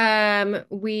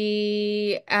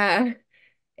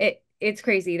 It's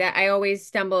crazy that I always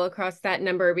stumble across that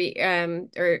number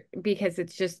or because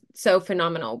it's just so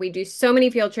phenomenal. We do so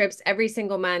many field trips every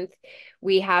single month.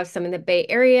 We have some in the Bay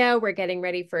Area. We're getting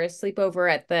ready for a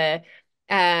sleepover at the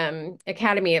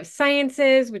Academy of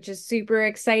Sciences, which is super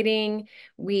exciting.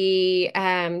 We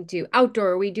do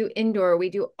outdoor, we do indoor, we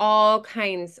do all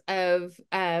kinds of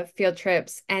field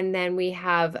trips. And then we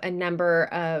have a number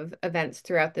of events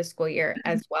throughout the school year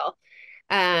as well.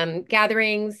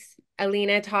 Gatherings,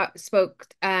 Alina talked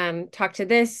to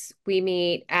this. We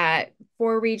meet at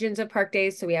 4 regions of park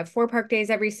days. So we have 4 park days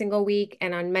every single week.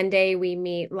 And on Monday, we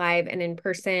meet live and in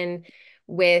person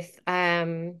with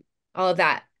all of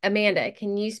that Amanda,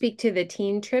 can you speak to the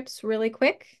teen trips really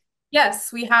quick?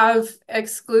 Yes, we have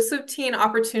exclusive teen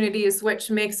opportunities, which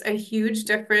makes a huge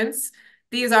difference.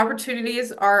 These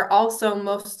opportunities are also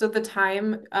most of the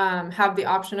time have the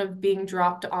option of being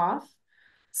dropped off.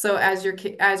 So as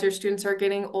your students are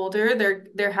getting older,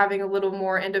 they're having a little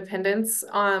more independence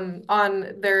on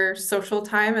their social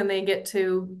time, and they get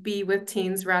to be with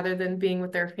teens rather than being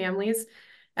with their families.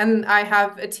 And I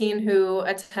have a teen who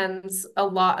attends a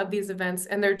lot of these events,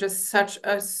 and they're just such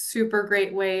a super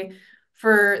great way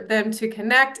for them to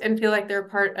connect and feel like they're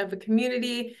part of a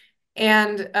community.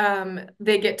 And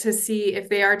they get to see if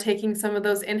they are taking some of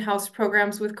those in-house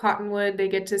programs with Cottonwood, they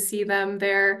get to see them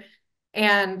there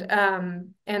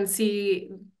and see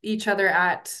each other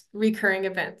at recurring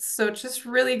events. So it's just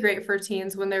really great for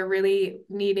teens when they're really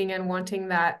needing and wanting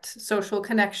that social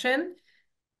connection.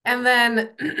 And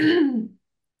then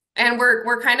and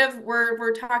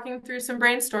we're talking through some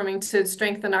brainstorming to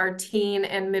strengthen our teen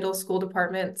and middle school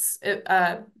departments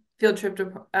field trip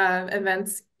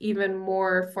events even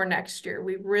more for next year.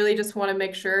 We really just want to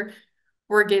make sure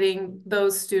we're getting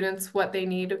those students what they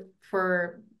need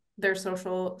for their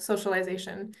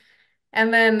socialization.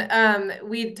 And then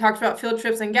we talked about field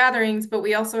trips and gatherings, but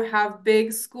we also have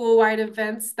big school-wide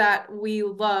events that we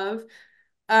love.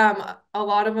 A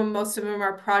lot of them, most of them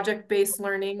are project-based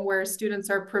learning where students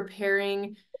are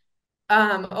preparing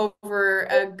over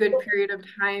a good period of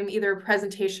time, either a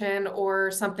presentation or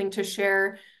something to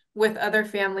share with other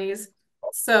families.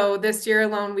 So this year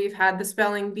alone, we've had the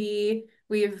spelling bee,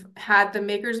 we've had the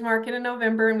Makers Market in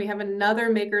November, and we have another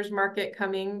Makers Market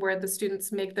coming where the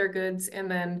students make their goods and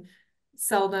then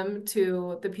sell them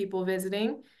to the people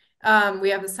visiting.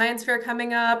 We have the Science Fair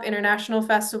coming up, International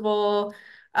Festival,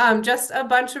 just a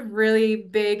bunch of really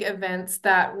big events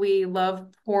that we love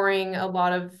pouring a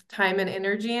lot of time and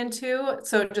energy into.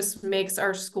 So it just makes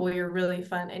our school year really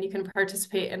fun. And you can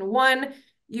participate in one,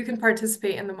 you can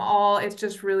participate in them all. It's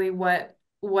just really what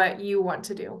you want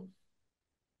to do.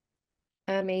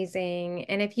 Amazing.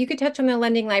 And if you could touch on the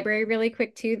lending library really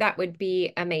quick too, that would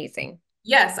be amazing.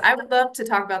 Yes, I would love to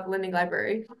talk about the lending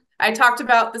library. I talked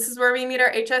about this is where we meet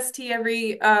our HST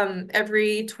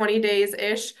every 20 days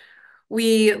ish.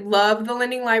 We love the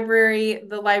lending library.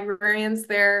 The librarians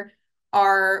there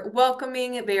are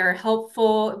welcoming, they are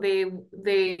helpful, they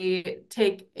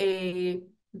take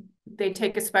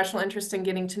a special interest in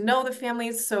getting to know the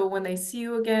families. So when they see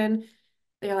you again,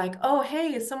 they're like, oh,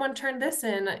 hey, someone turned this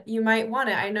in. You might want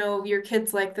it. I know your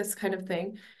kids like this kind of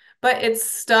thing. But it's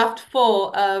stuffed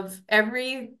full of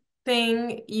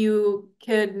everything you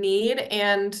could need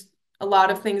and a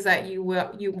lot of things that you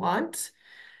want.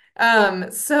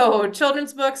 So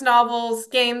children's books, novels,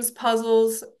 games,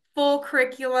 puzzles, full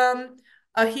curriculum,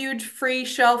 a huge free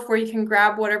shelf where you can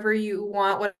grab whatever you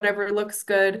want, whatever looks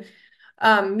good.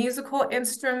 Musical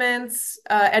instruments,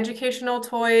 educational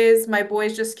toys. My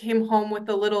boys just came home with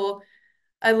a little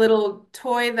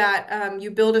toy that you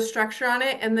build a structure on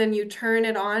it and then you turn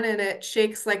it on and it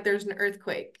shakes like there's an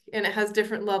earthquake and it has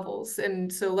different levels.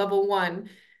 And so level 1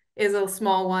 is a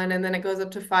small one and then it goes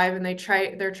up to 5 and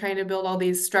they're trying to build all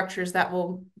these structures that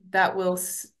will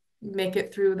make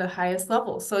it through the highest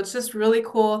level. So it's just really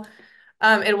cool.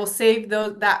 It will save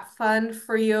that fund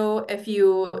for you if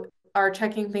you are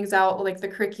checking things out like the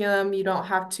curriculum. You don't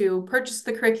have to purchase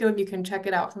the curriculum. You can check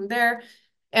it out from there.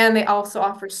 And they also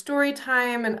offer story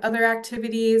time and other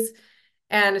activities.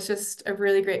 And it's just a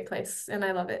really great place. And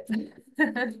I love it.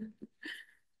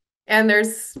 And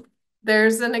there's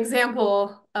an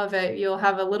example of it. You'll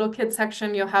have a little kid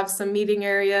section. You'll have some meeting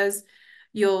areas.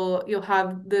 You'll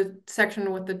have the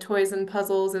section with the toys and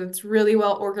puzzles. And it's really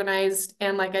well organized.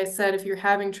 And like I said, if you're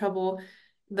having trouble,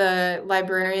 the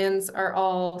librarians are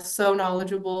all so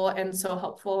knowledgeable and so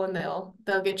helpful, and they'll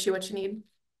get you what you need.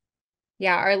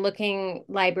 Yeah, our looking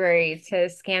library to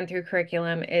scan through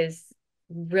curriculum is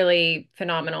really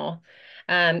phenomenal.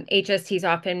 HSTs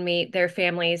often meet their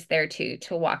families there too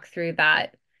to walk through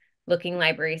that looking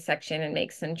library section and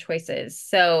make some choices.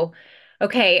 So,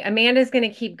 okay, Amanda's going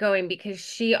to keep going because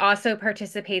she also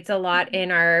participates a lot in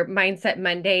our Mindset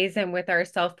Mondays and with our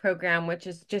self program, which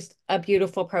is just a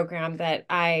beautiful program that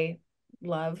I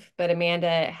love. But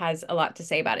Amanda has a lot to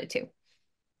say about it too.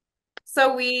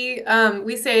 So we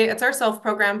say it's our SELF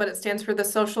program, but it stands for the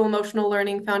Social Emotional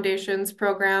Learning Foundations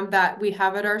program that we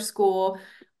have at our school.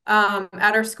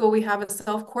 At our school, we have a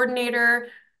SELF coordinator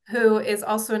who is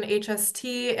also an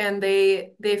HST, and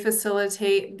they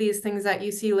facilitate these things that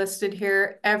you see listed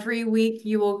here. Every week,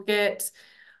 you will get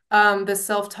the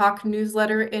self-talk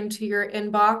newsletter into your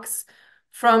inbox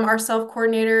from our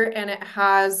self-coordinator, and it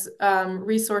has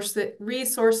resources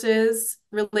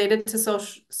related to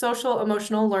social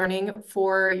emotional learning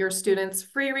for your students,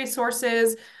 free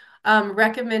resources,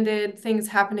 recommended things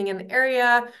happening in the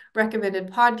area,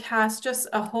 recommended podcasts, just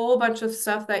a whole bunch of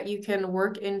stuff that you can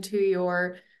work into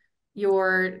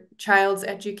your child's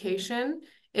education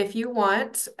if you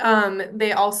want.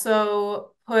 They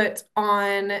also put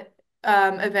on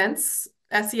events,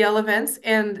 SEL events,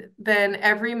 and then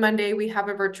every Monday we have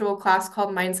a virtual class called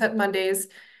Mindset Mondays,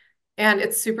 and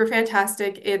it's super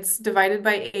fantastic. It's divided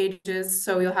by ages,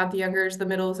 so you'll have the youngers, the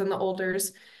middles, and the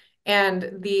olders,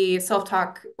 and the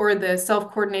self-talk or the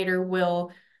self-coordinator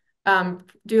will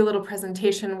do a little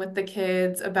presentation with the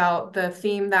kids about the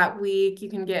theme that week. You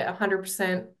can get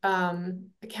 100%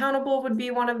 accountable would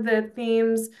be one of the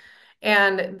themes.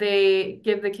 And they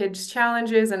give the kids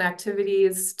challenges and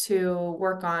activities to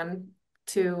work on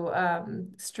to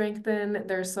strengthen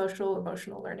their social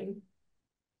emotional learning.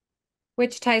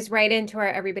 Which ties right into our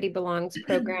Everybody Belongs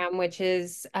program, which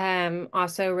is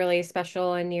also really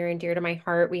special and near and dear to my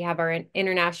heart. We have our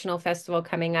international festival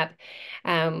coming up,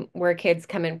 where kids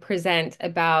come and present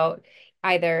about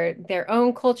either their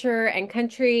own culture and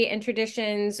country and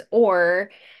traditions, or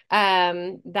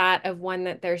that of one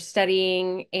that they're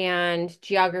studying, and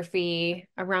geography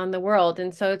around the world.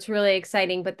 And so it's really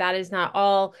exciting, but that is not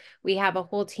all. We have a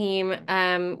whole team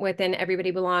within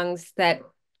Everybody Belongs that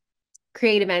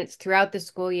create events throughout the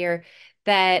school year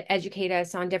that educate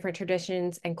us on different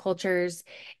traditions and cultures.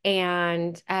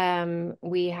 And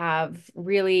we have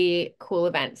really cool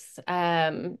events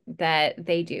that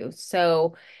they do.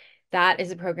 So that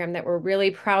is a program that we're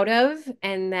really proud of,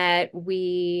 and that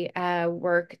we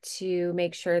work to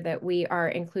make sure that we are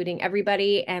including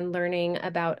everybody and learning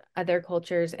about other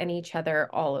cultures and each other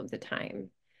all of the time.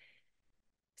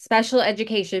 Special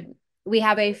education. We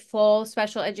have a full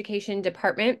special education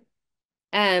department.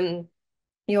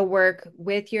 You'll work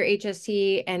with your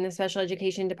HSC and the special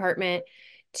education department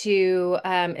to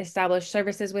establish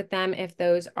services with them if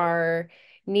those are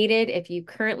needed. If you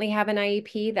currently have an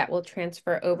IEP, that will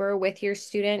transfer over with your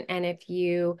student. And if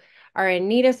you are in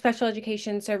need of special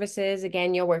education services,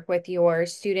 again, you'll work with your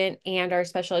student and our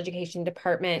special education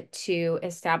department to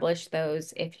establish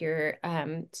those if your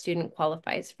student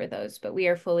qualifies for those. But we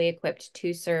are fully equipped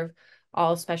to serve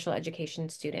all special education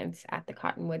students at the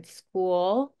Cottonwood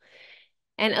School.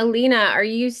 And Alina, are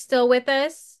you still with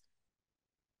us?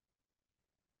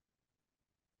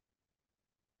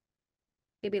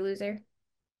 Did we lose her?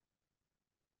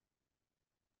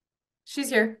 She's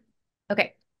here.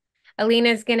 Okay.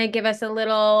 Alina's going to give us a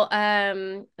little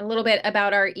bit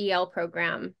about our EL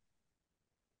program.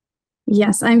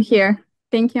 Yes, I'm here.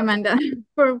 Thank you, Amanda,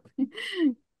 for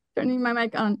turning my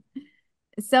mic on.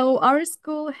 So our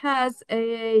school has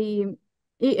a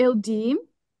ELD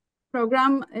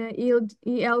program.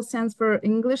 EL stands for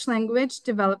English Language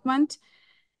Development,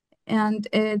 and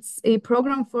it's a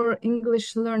program for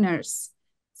English learners.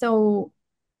 So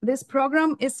this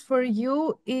program is for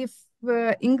you if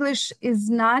English is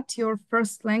not your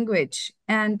first language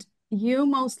and you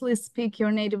mostly speak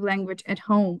your native language at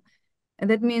home. And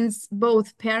that means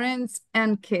both parents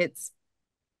and kids.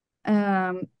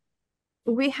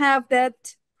 We have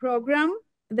that program,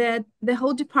 that the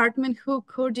whole department who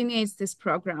coordinates this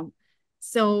program.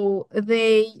 So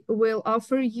they will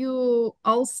offer you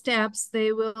all steps.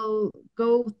 They will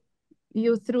go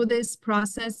you through this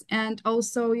process, and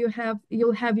also you'll have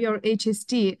your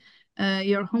HST,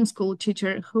 your homeschool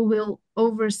teacher, who will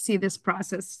oversee this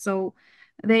process. So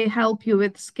they help you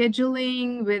with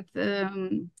scheduling, with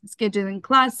scheduling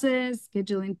classes,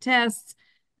 scheduling tests.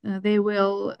 They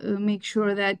will make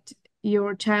sure that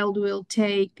your child will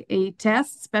take a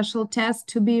test, special test,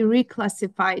 to be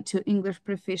reclassified to English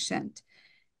proficient.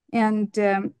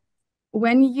 And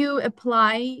when you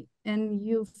apply and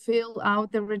you fill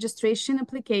out the registration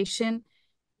application,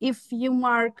 if you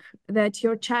mark that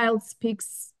your child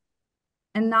speaks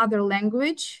another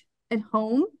language at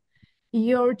home,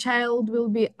 your child will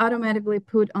be automatically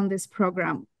put on this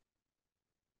program.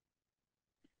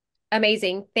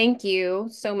 Amazing. Thank you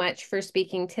so much for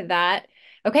speaking to that.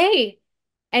 Okay.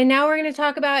 And now we're going to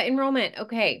talk about enrollment.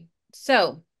 Okay.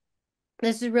 So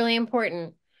this is really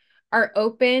important. Our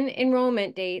open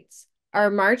enrollment dates are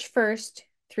March 1st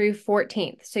through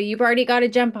 14th. So you've already got to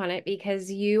jump on it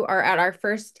because you are at our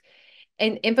first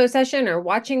info session or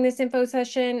watching this info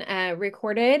session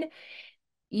recorded.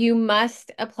 You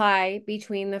must apply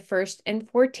between the 1st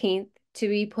and 14th to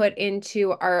be put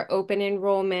into our open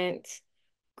enrollment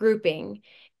grouping.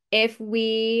 If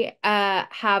we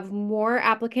have more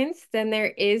applicants than there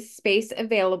is space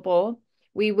available,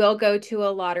 we will go to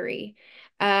a lottery.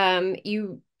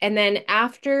 And then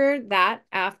after that,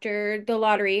 after the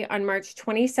lottery on March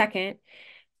 22nd,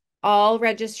 all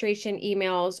registration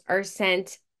emails are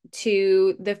sent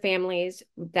to the families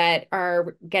that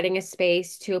are getting a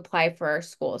space to apply for our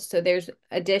schools. So there's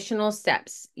additional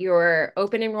steps. Your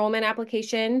open enrollment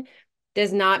application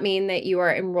does not mean that you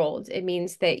are enrolled. It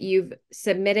means that you've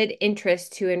submitted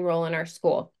interest to enroll in our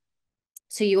school.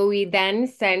 So you will be then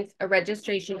sent a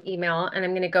registration email, and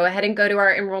I'm going to go ahead and go to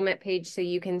our enrollment page so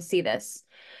you can see this.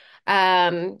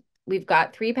 We've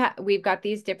got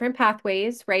these different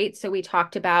pathways, right? So we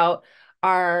talked about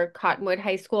our Cottonwood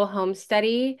High School home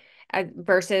study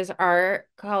versus our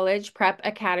college prep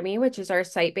academy, which is our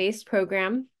site-based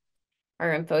program,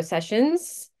 our info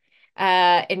sessions,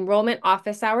 enrollment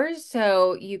office hours.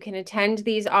 So you can attend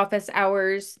these office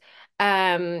hours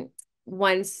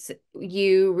once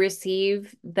you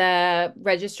receive the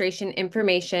registration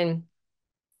information.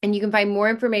 And you can find more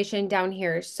information down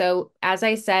here. So as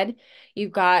I said,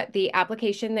 you've got the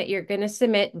application that you're going to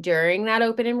submit during that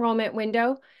open enrollment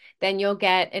window. Then you'll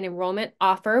get an enrollment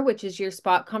offer, which is your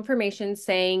spot confirmation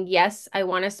saying, yes, I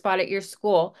want a spot at your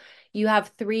school. You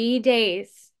have 3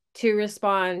 days to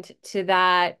respond to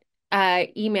that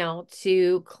email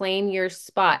to claim your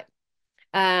spot.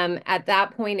 At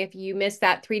that point, if you miss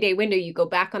that 3-day window, you go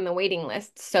back on the waiting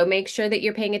list. So make sure that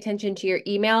you're paying attention to your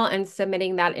email and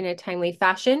submitting that in a timely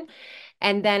fashion.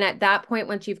 And then at that point,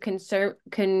 once you've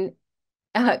confirmed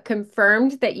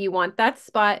that you want that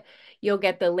spot, you'll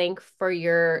get the link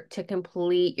to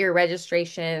complete your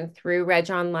registration through Reg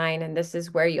Online. And this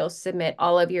is where you'll submit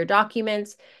all of your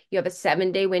documents. You have a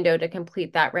 7-day window to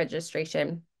complete that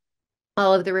registration.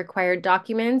 All of the required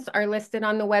documents are listed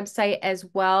on the website as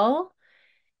well,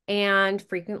 and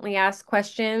frequently asked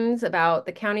questions about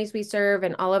the counties we serve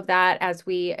and all of that as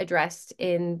we addressed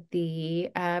in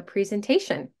the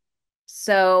presentation.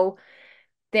 So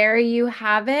there you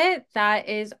have it. That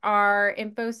is our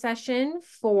info session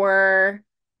for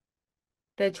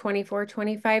the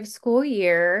 24-25 school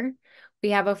year.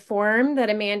 We have a form that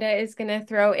Amanda is going to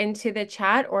throw into the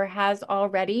chat, or has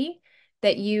already,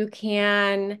 that you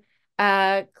can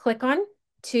click on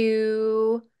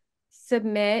to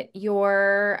submit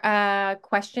your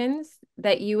questions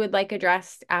that you would like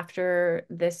addressed after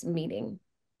this meeting.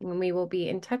 And we will be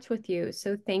in touch with you.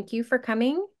 So thank you for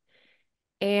coming,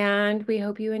 and we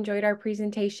hope you enjoyed our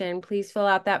presentation. Please fill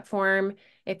out that form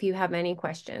if you have any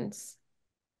questions.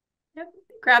 Yep.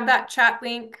 Grab that chat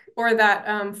link or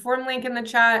that form link in the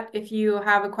chat if you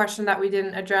have a question that we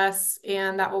didn't address,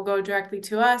 and that will go directly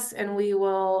to us and we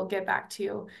will get back to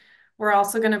you. We're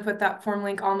also going to put that form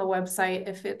link on the website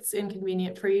if it's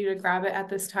inconvenient for you to grab it at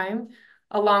this time,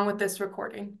 along with this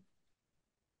recording.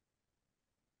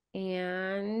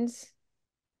 And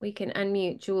we can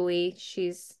unmute Julie.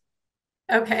 She's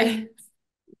okay.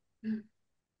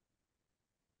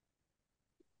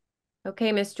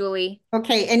 Okay, Miss Julie.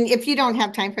 Okay, and if you don't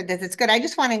have time for this, it's good. I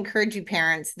just want to encourage you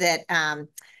parents that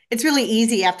it's really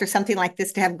easy after something like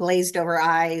this to have glazed over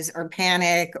eyes or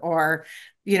panic, or,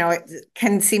 it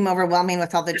can seem overwhelming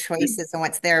with all the choices and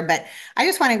what's there. But I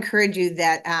just want to encourage you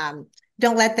that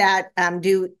don't let that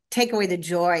take away the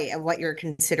joy of what you're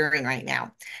considering right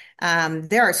now.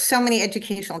 There are so many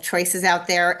educational choices out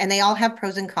there, and they all have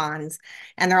pros and cons,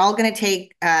 and they're all going to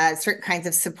take certain kinds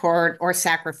of support or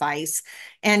sacrifice.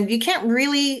 And you can't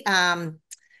really go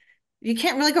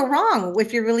wrong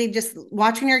if you're really just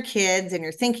watching your kids and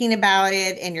you're thinking about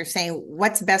it and you're saying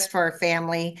what's best for our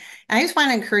family. And I just want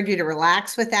to encourage you to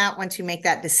relax with that once you make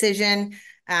that decision.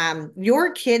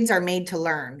 Your kids are made to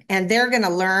learn, and they're going to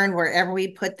learn wherever we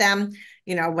put them,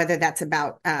 whether that's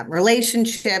about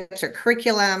relationships or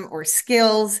curriculum or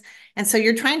skills. And so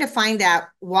you're trying to find out,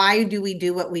 why do we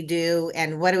do what we do,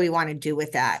 and what do we want to do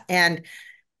with that? And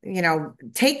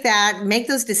take that, make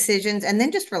those decisions, and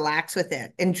then just relax with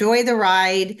it. Enjoy the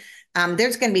ride.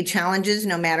 There's going to be challenges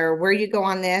no matter where you go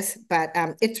on this, but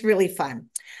it's really fun.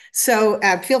 So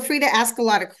feel free to ask a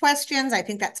lot of questions. I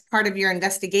think that's part of your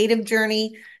investigative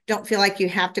journey. Don't feel like you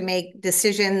have to make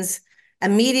decisions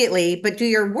immediately, but do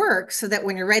your work so that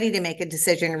when you're ready to make a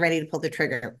decision, you're ready to pull the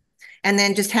trigger. And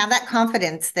then just have that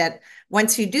confidence that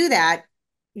once you do that,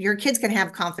 your kids can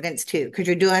have confidence too, because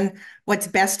you're doing what's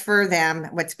best for them,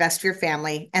 what's best for your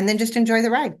family, and then just enjoy the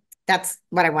ride. That's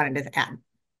what I wanted to add.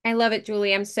 I love it,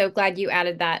 Julie. I'm so glad you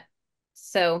added that.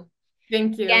 So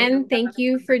thank you. Again, thank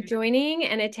you for joining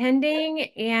and attending,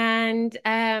 and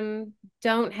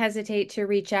don't hesitate to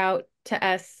reach out to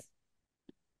us.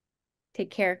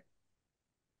 Take care.